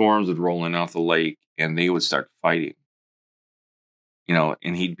the storms would roll in off the lake and they would start fighting.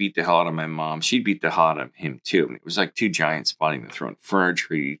 and he'd beat the hell out of my mom. She'd beat the hell out of him too. And it was like two giants fighting and throwing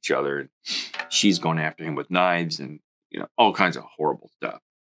furniture at each other. And she's going after him with knives and, all kinds of horrible stuff.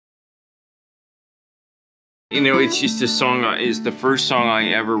 It's just a song, it's the first song I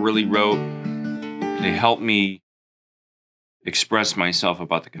ever really wrote to help me express myself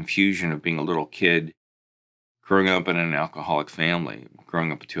about the confusion of being a little kid, growing up in an alcoholic family,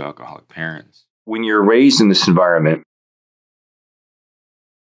 growing up with two alcoholic parents. When you're raised in this environment,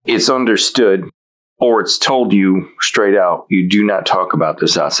 it's understood, or it's told you straight out, you do not talk about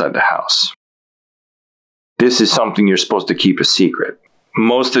this outside the house. This is something you're supposed to keep a secret.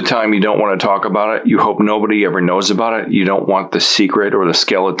 Most of the time, you don't want to talk about it. You hope nobody ever knows about it. You don't want the secret or the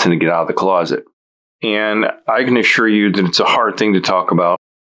skeleton to get out of the closet. And I can assure you that it's a hard thing to talk about.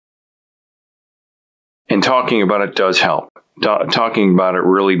 And talking about it does help. Talking about it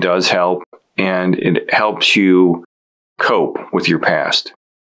really does help. And it helps you cope with your past.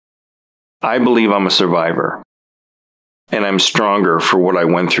 I believe I'm a survivor. And I'm stronger for what I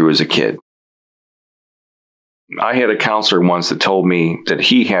went through as a kid. I had a counselor once that told me that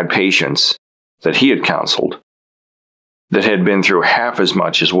he had patients that he had counseled that had been through half as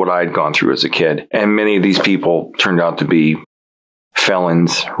much as what I had gone through as a kid. And many of these people turned out to be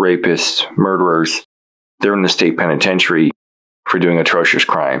felons, rapists, murderers. They're in the state penitentiary for doing atrocious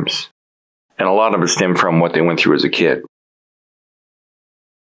crimes. And a lot of it stemmed from what they went through as a kid.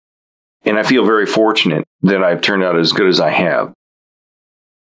 And I feel very fortunate that I've turned out as good as I have.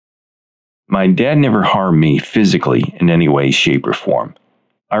 My dad never harmed me physically in any way, shape, or form.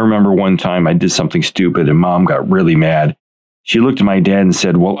 I remember one time I did something stupid and Mom got really mad. She looked at my dad and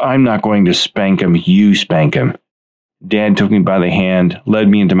said, "Well, I'm not going to spank him, you spank him." Dad took me by the hand, led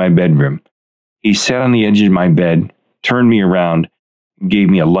me into my bedroom. He sat on the edge of my bed, turned me around, gave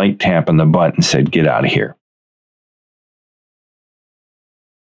me a light tap on the butt and said, "Get out of here."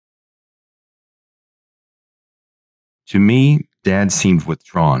 To me, Dad seemed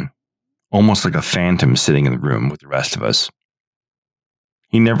withdrawn, almost like a phantom sitting in the room with the rest of us.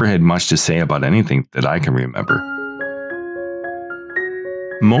 He never had much to say about anything that I can remember.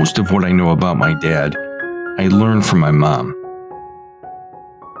 Most of what I know about my dad, I learned from my mom.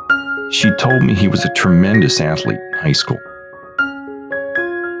 She told me he was a tremendous athlete in high school.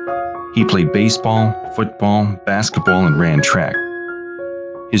 He played baseball, football, basketball, and ran track.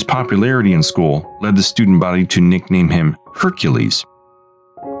 His popularity in school led the student body to nickname him Hercules.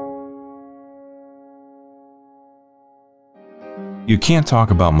 You can't talk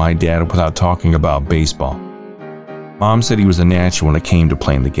about my dad without talking about baseball. Mom said he was a natural when it came to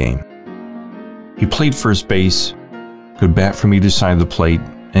playing the game. He played first base, could bat from either side of the plate,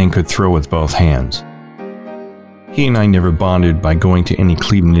 and could throw with both hands. He and I never bonded by going to any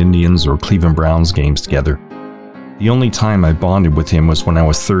Cleveland Indians or Cleveland Browns games together. The only time I bonded with him was when I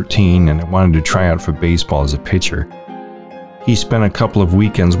was 13 and I wanted to try out for baseball as a pitcher. He spent a couple of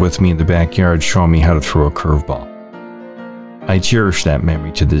weekends with me in the backyard showing me how to throw a curveball. I cherish that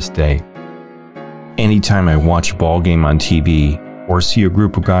memory to this day. Anytime I watch a ball game on TV or see a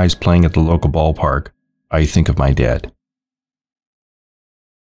group of guys playing at the local ballpark, I think of my dad.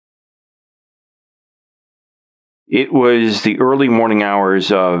 It was the early morning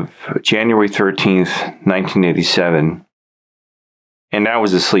hours of January 13th, 1987, and I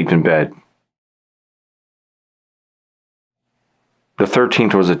was asleep in bed. The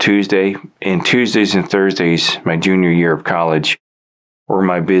 13th was a Tuesday, and Tuesdays and Thursdays, my junior year of college, were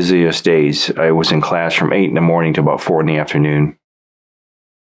my busiest days. I was in class from 8 in the morning to about 4 in the afternoon.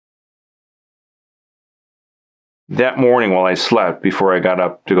 That morning while I slept before I got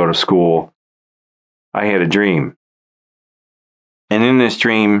up to go to school, I had a dream. And in this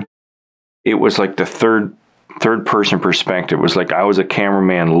dream, it was like the third person perspective. It was like I was a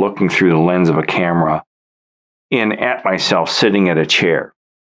cameraman looking through the lens of a camera and at myself sitting at a chair.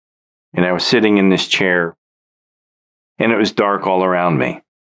 And I was sitting in this chair and it was dark all around me.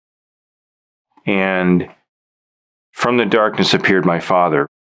 And from the darkness appeared my father,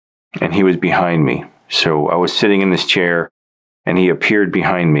 and he was behind me. So I was sitting in this chair and he appeared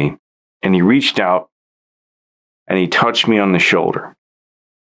behind me and he reached out and he touched me on the shoulder.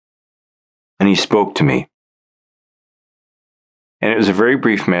 And he spoke to me. And it was a very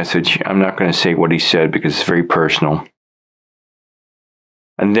brief message. I'm not going to say what he said because it's very personal.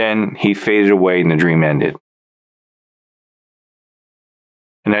 And then he faded away and the dream ended.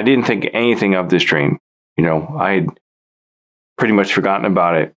 And I didn't think anything of this dream. I had pretty much forgotten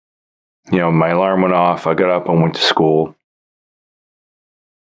about it. My alarm went off. I got up and went to school.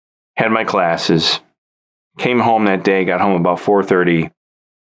 Had my classes. Came home that day, got home about 4:30.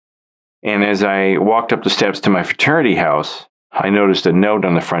 And as I walked up the steps to my fraternity house, I noticed a note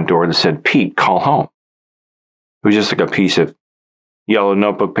on the front door that said, "Pete, call home." It was just like a piece of yellow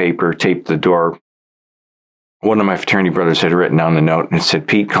notebook paper taped to the door. One of my fraternity brothers had written down the note and it said,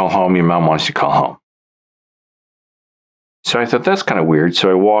 "Pete, call home. Your mom wants you to call home." So I thought, that's kind of weird. So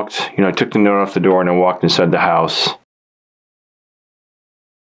I walked, I took the note off the door and I walked inside the house.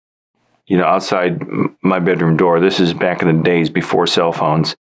 Outside my bedroom door. This is back in the days before cell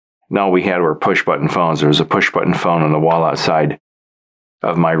phones. And all we had were push button phones. There was a push button phone on the wall outside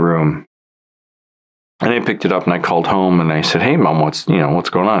of my room. And I picked it up and I called home and I said, "Hey, Mom, what's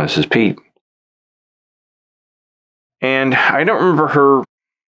going on? This is Pete." And I don't remember her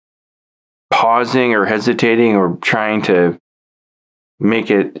pausing or hesitating or trying to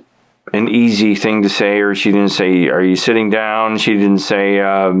make it an easy thing to say, or she didn't say, "Are you sitting down?" She didn't say,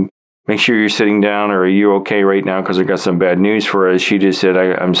 "Make sure you're sitting down," or "Are you okay right now? Because I got some bad news for us." She just said,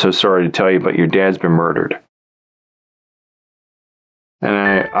 "I'm so sorry to tell you, but your dad's been murdered." And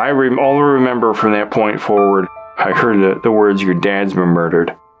I all remember from that point forward, I heard the words, "Your dad's been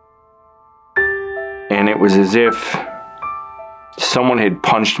murdered." And it was as if someone had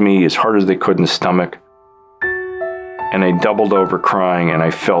punched me as hard as they could in the stomach. And I doubled over crying and I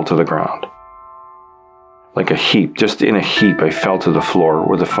fell to the ground. Like a heap, just in a heap, I fell to the floor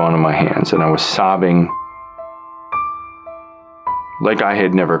with the phone in my hands and I was sobbing like I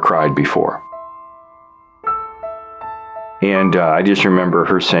had never cried before. And I just remember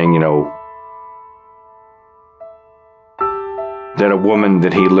her saying, that a woman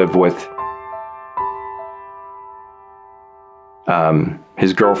that he lived with,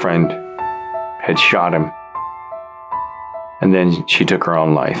 his girlfriend had shot him, and then she took her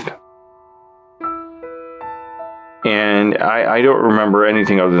own life. And I don't remember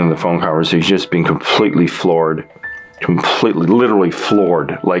anything other than the phone conversation, just being completely floored, literally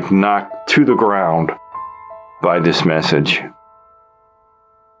floored, like knocked to the ground by this message.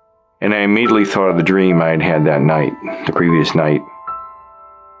 And I immediately thought of the dream I had had that night, the previous night,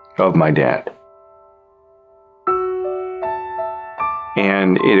 of my dad.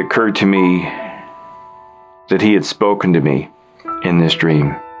 And it occurred to me that he had spoken to me in this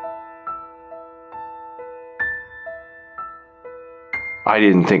dream. I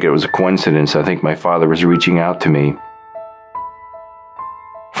didn't think it was a coincidence. I think my father was reaching out to me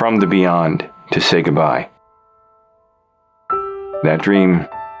from the beyond to say goodbye. That dream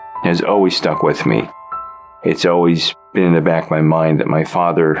has always stuck with me. It's always been in the back of my mind that my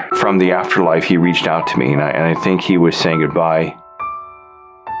father, from the afterlife, he reached out to me, and I think he was saying goodbye.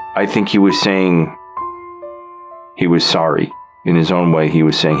 I think he was saying he was sorry. In his own way, he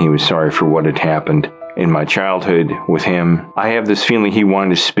was saying he was sorry for what had happened in my childhood with him. I have this feeling he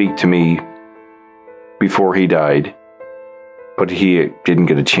wanted to speak to me before he died, but he didn't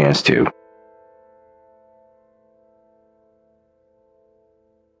get a chance to.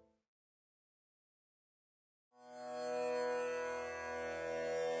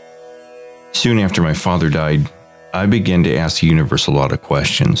 Soon after my father died, I began to ask the universe a lot of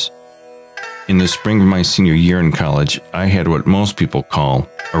questions. In the spring of my senior year in college, I had what most people call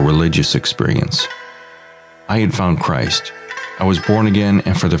a religious experience. I had found Christ. I was born again,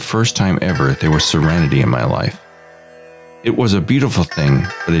 and for the first time ever, there was serenity in my life. It was a beautiful thing,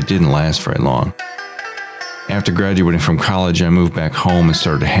 but it didn't last very long. After graduating from college, I moved back home and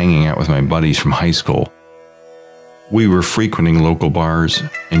started hanging out with my buddies from high school. We were frequenting local bars,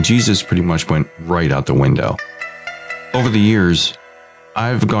 and Jesus pretty much went right out the window. Over the years,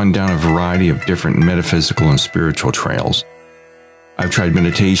 I've gone down a variety of different metaphysical and spiritual trails. I've tried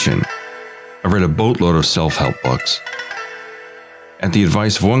meditation. I've read a boatload of self-help books. At the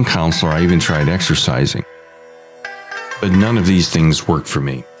advice of one counselor, I even tried exercising. But none of these things worked for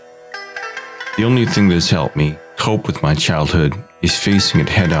me. The only thing that's helped me cope with my childhood is facing it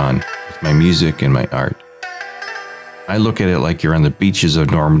head-on with my music and my art. I look at it like you're on the beaches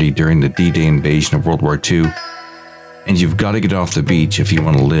of Normandy during the D-Day invasion of World War II, and you've got to get off the beach if you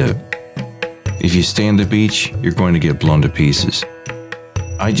want to live. If you stay on the beach, you're going to get blown to pieces.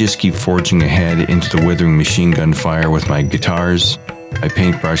 I just keep forging ahead into the withering machine gun fire with my guitars, my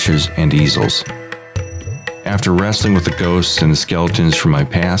paintbrushes, and easels. After wrestling with the ghosts and the skeletons from my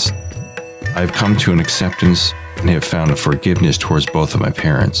past, I've come to an acceptance and have found a forgiveness towards both of my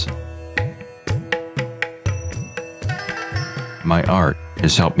parents. My art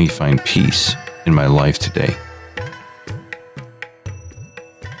has helped me find peace in my life today.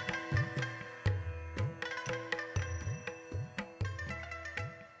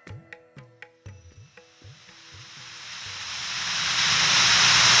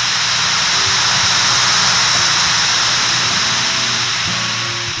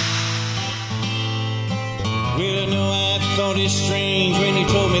 Well, I know I thought it strange when you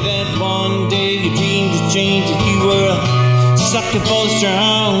told me that one day your dreams would change, that you were a sucker for the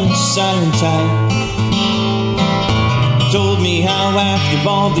strong, silent type. Told me how after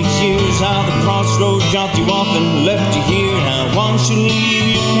all these years, how the crossroads dropped you off and left you here. How once you leave,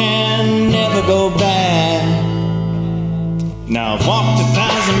 you can never go back. Now I've walked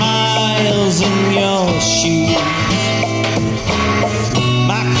 1,000 miles in your shoes.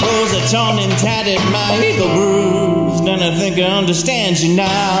 My clothes are torn and tattered, my ego bruised, and I think I understand you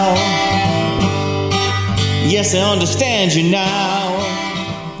now. Yes, I understand you now.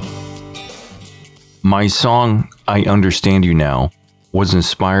 My song, I Understand You Now, was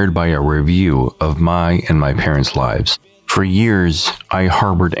inspired by a review of my and my parents' lives. For years, I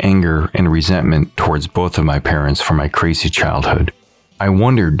harbored anger and resentment towards both of my parents for my crazy childhood. I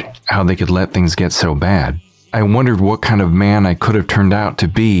wondered how they could let things get so bad. I wondered what kind of man I could have turned out to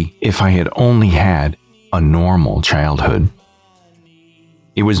be if I had only had a normal childhood.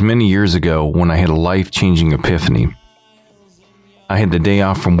 It was many years ago when I had a life-changing epiphany. I had the day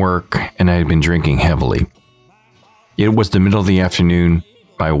off from work and I had been drinking heavily. It was the middle of the afternoon,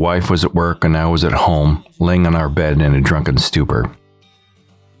 my wife was at work and I was at home, laying on our bed in a drunken stupor.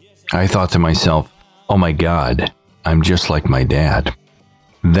 I thought to myself, oh my God, I'm just like my dad.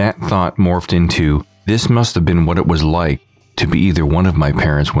 That thought morphed into, this must have been what it was like to be either one of my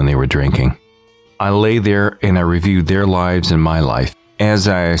parents when they were drinking. I lay there and I reviewed their lives and my life. As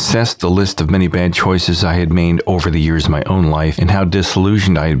I assessed the list of many bad choices I had made over the years of my own life and how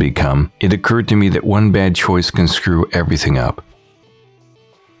disillusioned I had become, it occurred to me that one bad choice can screw everything up.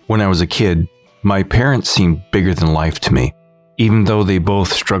 When I was a kid, my parents seemed bigger than life to me. Even though they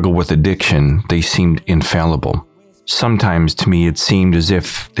both struggled with addiction, they seemed infallible. Sometimes to me it seemed as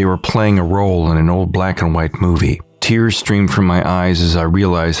if they were playing a role in an old black and white movie. Tears streamed from my eyes as I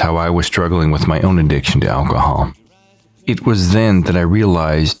realized how I was struggling with my own addiction to alcohol. It was then that I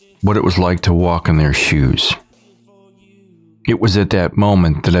realized what it was like to walk in their shoes. It was at that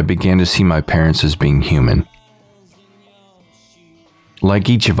moment that I began to see my parents as being human. Like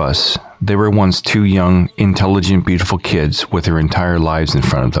each of us, they were once two young, intelligent, beautiful kids with their entire lives in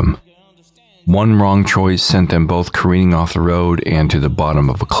front of them. One wrong choice sent them both careening off the road and to the bottom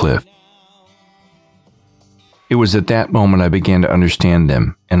of a cliff. It was at that moment I began to understand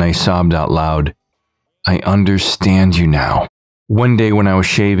them, and I sobbed out loud, I understand you now. One day when I was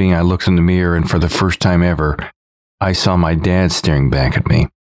shaving, I looked in the mirror and for the first time ever, I saw my dad staring back at me.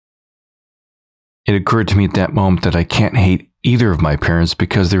 It occurred to me at that moment that I can't hate either of my parents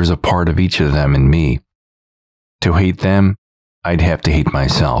because there's a part of each of them in me. To hate them, I'd have to hate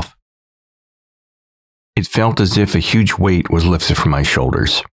myself. It felt as if a huge weight was lifted from my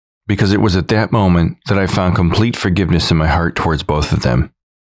shoulders, because it was at that moment that I found complete forgiveness in my heart towards both of them.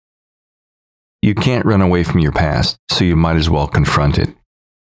 You can't run away from your past, so you might as well confront it.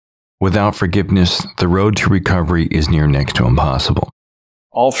 Without forgiveness, the road to recovery is near next to impossible.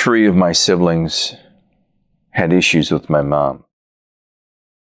 All three of my siblings had issues with my mom.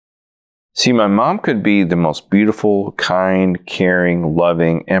 See, my mom could be the most beautiful, kind, caring,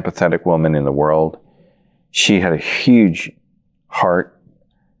 loving, empathetic woman in the world. She had a huge heart,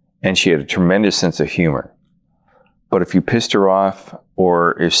 and she had a tremendous sense of humor. But if you pissed her off,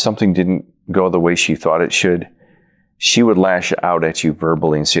 or if something didn't go the way she thought it should, she would lash out at you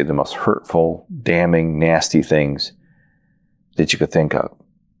verbally and say the most hurtful, damning, nasty things that you could think of.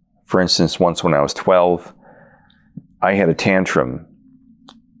 For instance, once when I was 12, I had a tantrum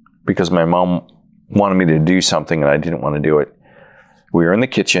because my mom wanted me to do something and I didn't want to do it. We were in the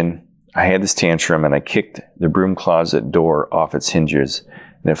kitchen, I had this tantrum and I kicked the broom closet door off its hinges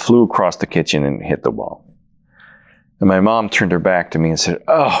and it flew across the kitchen and hit the wall. And my mom turned her back to me and said,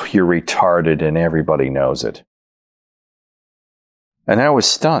 "Oh, you're retarded and everybody knows it." And I was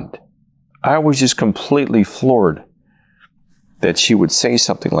stunned. I was just completely floored that she would say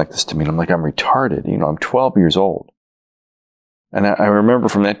something like this to me. And I'm like, I'm retarded. You know, I'm 12 years old. And I remember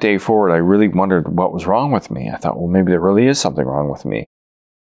from that day forward, I really wondered what was wrong with me. I thought, well, maybe there really is something wrong with me.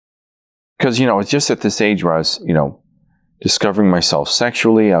 Because, you know, it's just at this age where I was, you know, discovering myself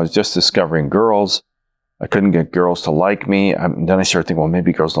sexually. I was just discovering girls. I couldn't get girls to like me. Then I started thinking, well,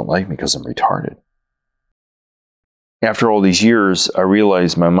 maybe girls don't like me because I'm retarded. After all these years, I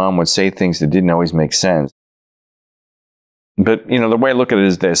realized my mom would say things that didn't always make sense. But, you know, the way I look at it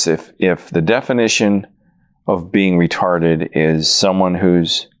is this. If the definition of being retarded is someone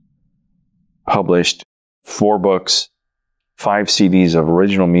who's published 4 books, 5 CDs of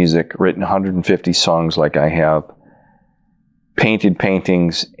original music, written 150 songs like I have, painted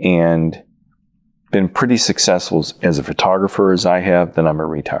paintings, and been pretty successful as a photographer as I have, then I'm a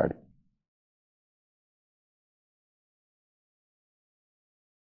retard.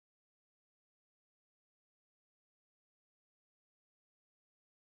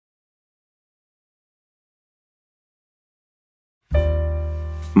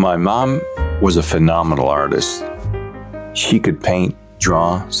 My mom was a phenomenal artist. She could paint,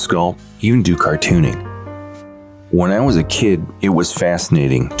 draw, sculpt, even do cartooning. When I was a kid, it was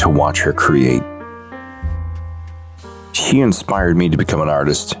fascinating to watch her create. She inspired me to become an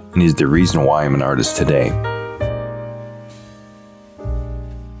artist and is the reason why I'm an artist today.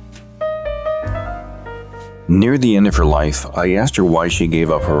 Near the end of her life, I asked her why she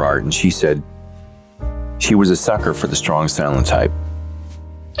gave up her art, and she said she was a sucker for the strong silent type.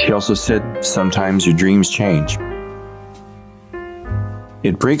 She also said sometimes your dreams change.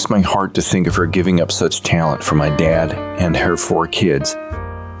 It breaks my heart to think of her giving up such talent for my dad and her 4 kids,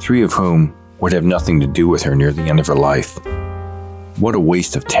 3 of whom would have nothing to do with her near the end of her life. What a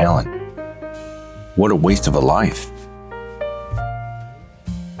waste of talent. What a waste of a life.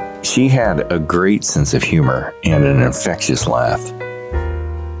 She had a great sense of humor and an infectious laugh.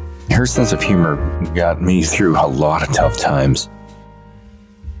 Her sense of humor got me through a lot of tough times.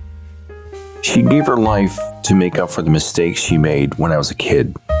 She gave her life to make up for the mistakes she made when I was a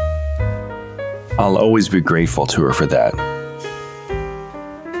kid. I'll always be grateful to her for that.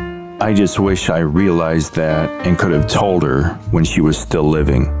 I just wish I realized that and could have told her when she was still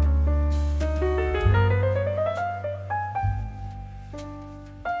living.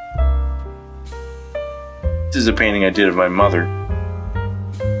 This is a painting I did of my mother.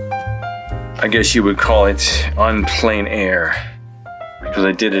 I guess you would call it on plein air, because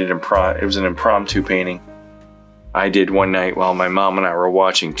I did it it was an impromptu painting I did one night while my mom and I were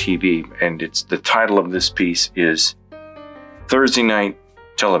watching TV, and the title of this piece is Thursday Night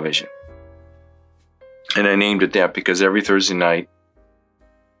Television. And I named it that because every Thursday night,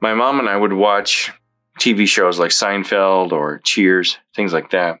 my mom and I would watch TV shows like Seinfeld or Cheers, things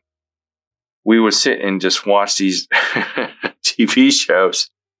like that. We would sit and just watch these TV shows,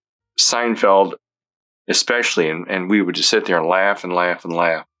 Seinfeld especially, and we would just sit there and laugh and laugh and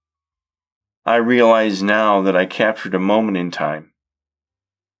laugh. I realize now that I captured a moment in time,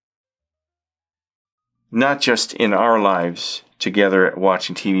 not just in our lives together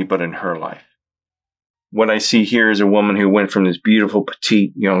watching TV, but in her life. What I see here is a woman who went from this beautiful,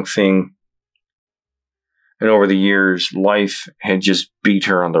 petite, young thing, and over the years, life had just beat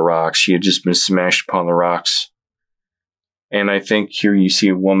her on the rocks. She had just been smashed upon the rocks. And I think here you see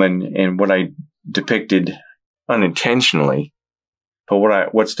a woman, and what I depicted unintentionally,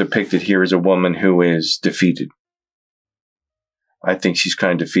 but what's depicted here is a woman who is defeated. I think she's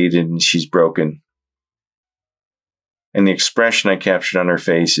kind of defeated and she's broken. And the expression I captured on her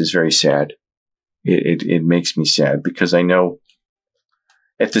face is very sad. It makes me sad because I know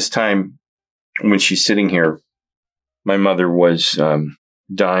at this time when she's sitting here, my mother was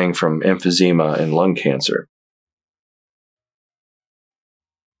dying from emphysema and lung cancer.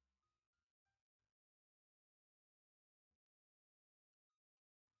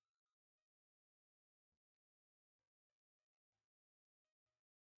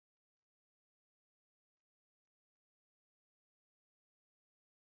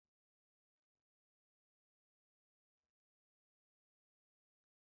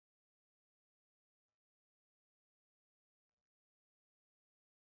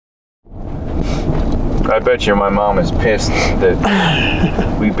 I bet you my mom is pissed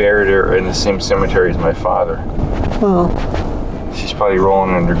that we buried her in the same cemetery as my father. Well, she's probably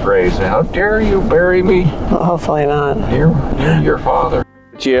rolling in her grave saying, "How dare you bury me?" Well, hopefully not. Near your father.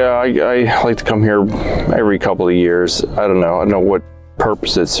 Yeah, I like to come here every couple of years. I don't know what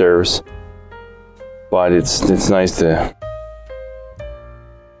purpose it serves, but it's nice to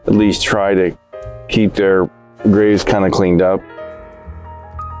at least try to keep their graves kind of cleaned up.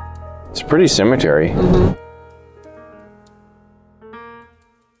 It's a pretty cemetery. Mm-hmm.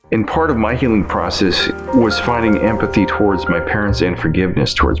 And part of my healing process was finding empathy towards my parents and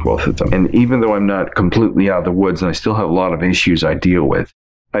forgiveness towards both of them. And even though I'm not completely out of the woods and I still have a lot of issues I deal with,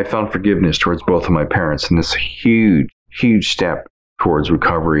 I found forgiveness towards both of my parents. And this huge, huge step towards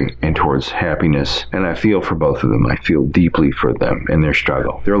recovery and towards happiness. And I feel for both of them. I feel deeply for them and their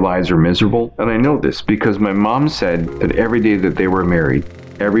struggle. Their lives are miserable. And I know this because my mom said that every day that they were married,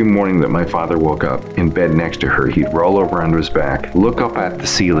 every morning that my father woke up in bed next to her, he'd roll over onto his back, look up at the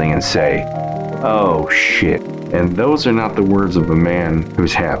ceiling and say, "Oh shit." And those are not the words of a man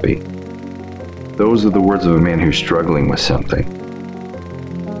who's happy. Those are the words of a man who's struggling with something.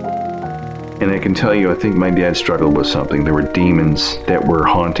 And I can tell you, I think my dad struggled with something. There were demons that were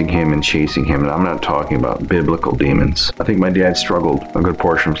haunting him and chasing him. And I'm not talking about biblical demons. I think my dad struggled a good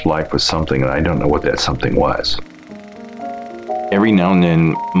portion of his life with something, and I don't know what that something was. Every now and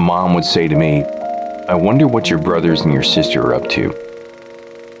then, Mom would say to me, "I wonder what your brothers and your sister are up to."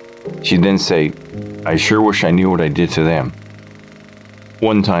 She'd then say, "I sure wish I knew what I did to them."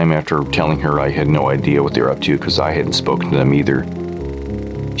 One time, after telling her I had no idea what they were up to because I hadn't spoken to them either,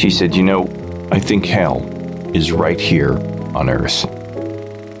 she said, "You know, I think hell is right here on Earth."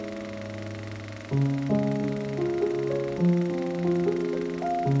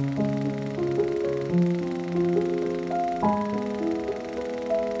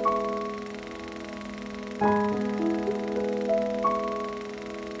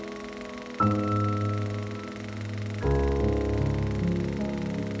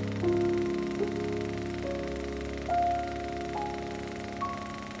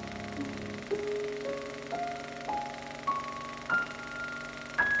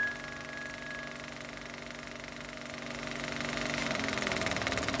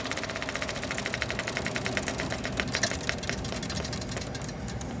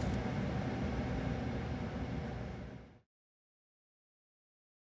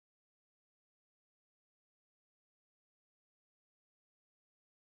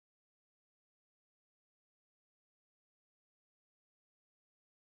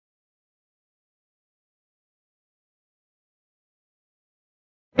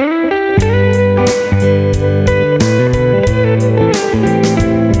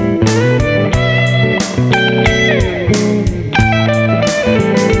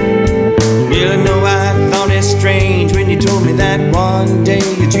 One day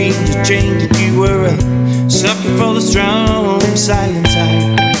your dreams had changed, that you were a sucker for the strong, silent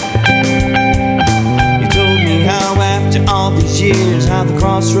type. You told me how after all these years, how the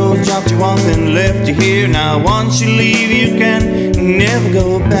crossroads dropped you off and left you here. Now once you leave, you can never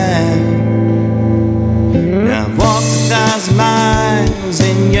go back. Now I've walked 1,000 miles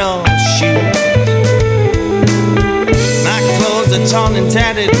in your shoes. My clothes are torn and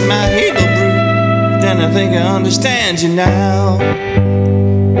tattered, my heel bruised, and I think I understand you now.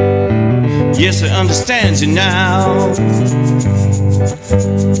 Yes, I understand you now.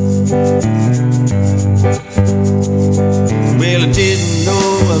 Well, I didn't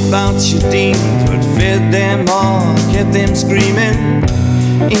know about your demons, but fed them all, kept them screaming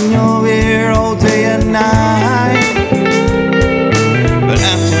in your ear all day and night. But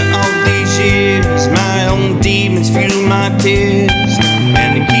after all these years, my own demons fuel my tears, and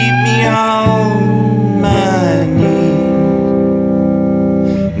they keep me on my knees.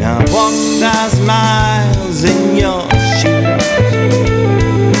 Now I walk 1,000 miles in your shoes.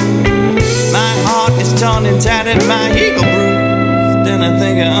 My heart is torn and tattered, my ego bruised, and I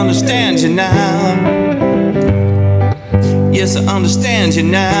think I understand you now. Yes, I understand you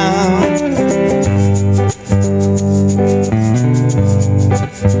now.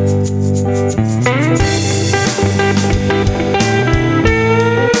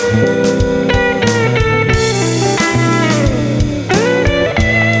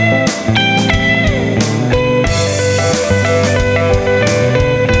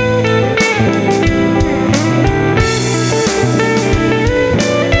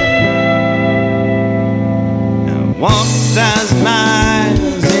 Walk 1,000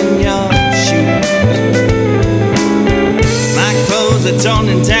 miles in your shoes. My clothes are torn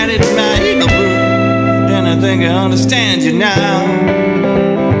and tattered, my ego bruised, and I think I understand you now.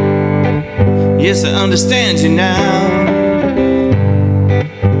 Yes, I understand you now.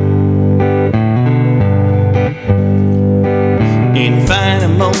 In final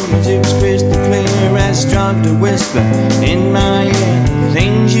moments it was crystal clear as struck to whisper in my ear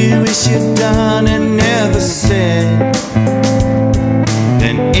things you wish you'd done and never said.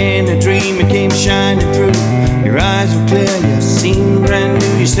 Then in a dream it came shining through. Your eyes were clear, you seemed brand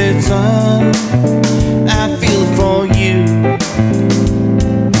new. You said, son, I feel for you.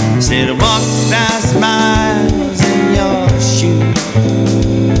 You said, I walked 1,000 miles in your shoes.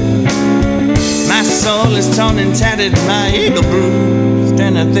 My soul is torn and tattered, my ego bruised,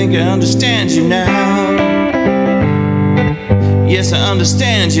 and I think I understand you now. Yes, I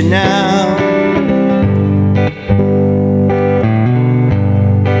understand you now.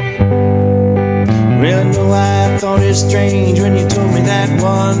 Well, no, I thought it strange when you told me that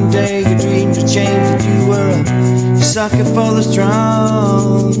one day your dreams would change, that you were a sucker for the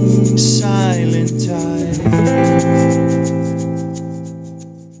strong, silent type.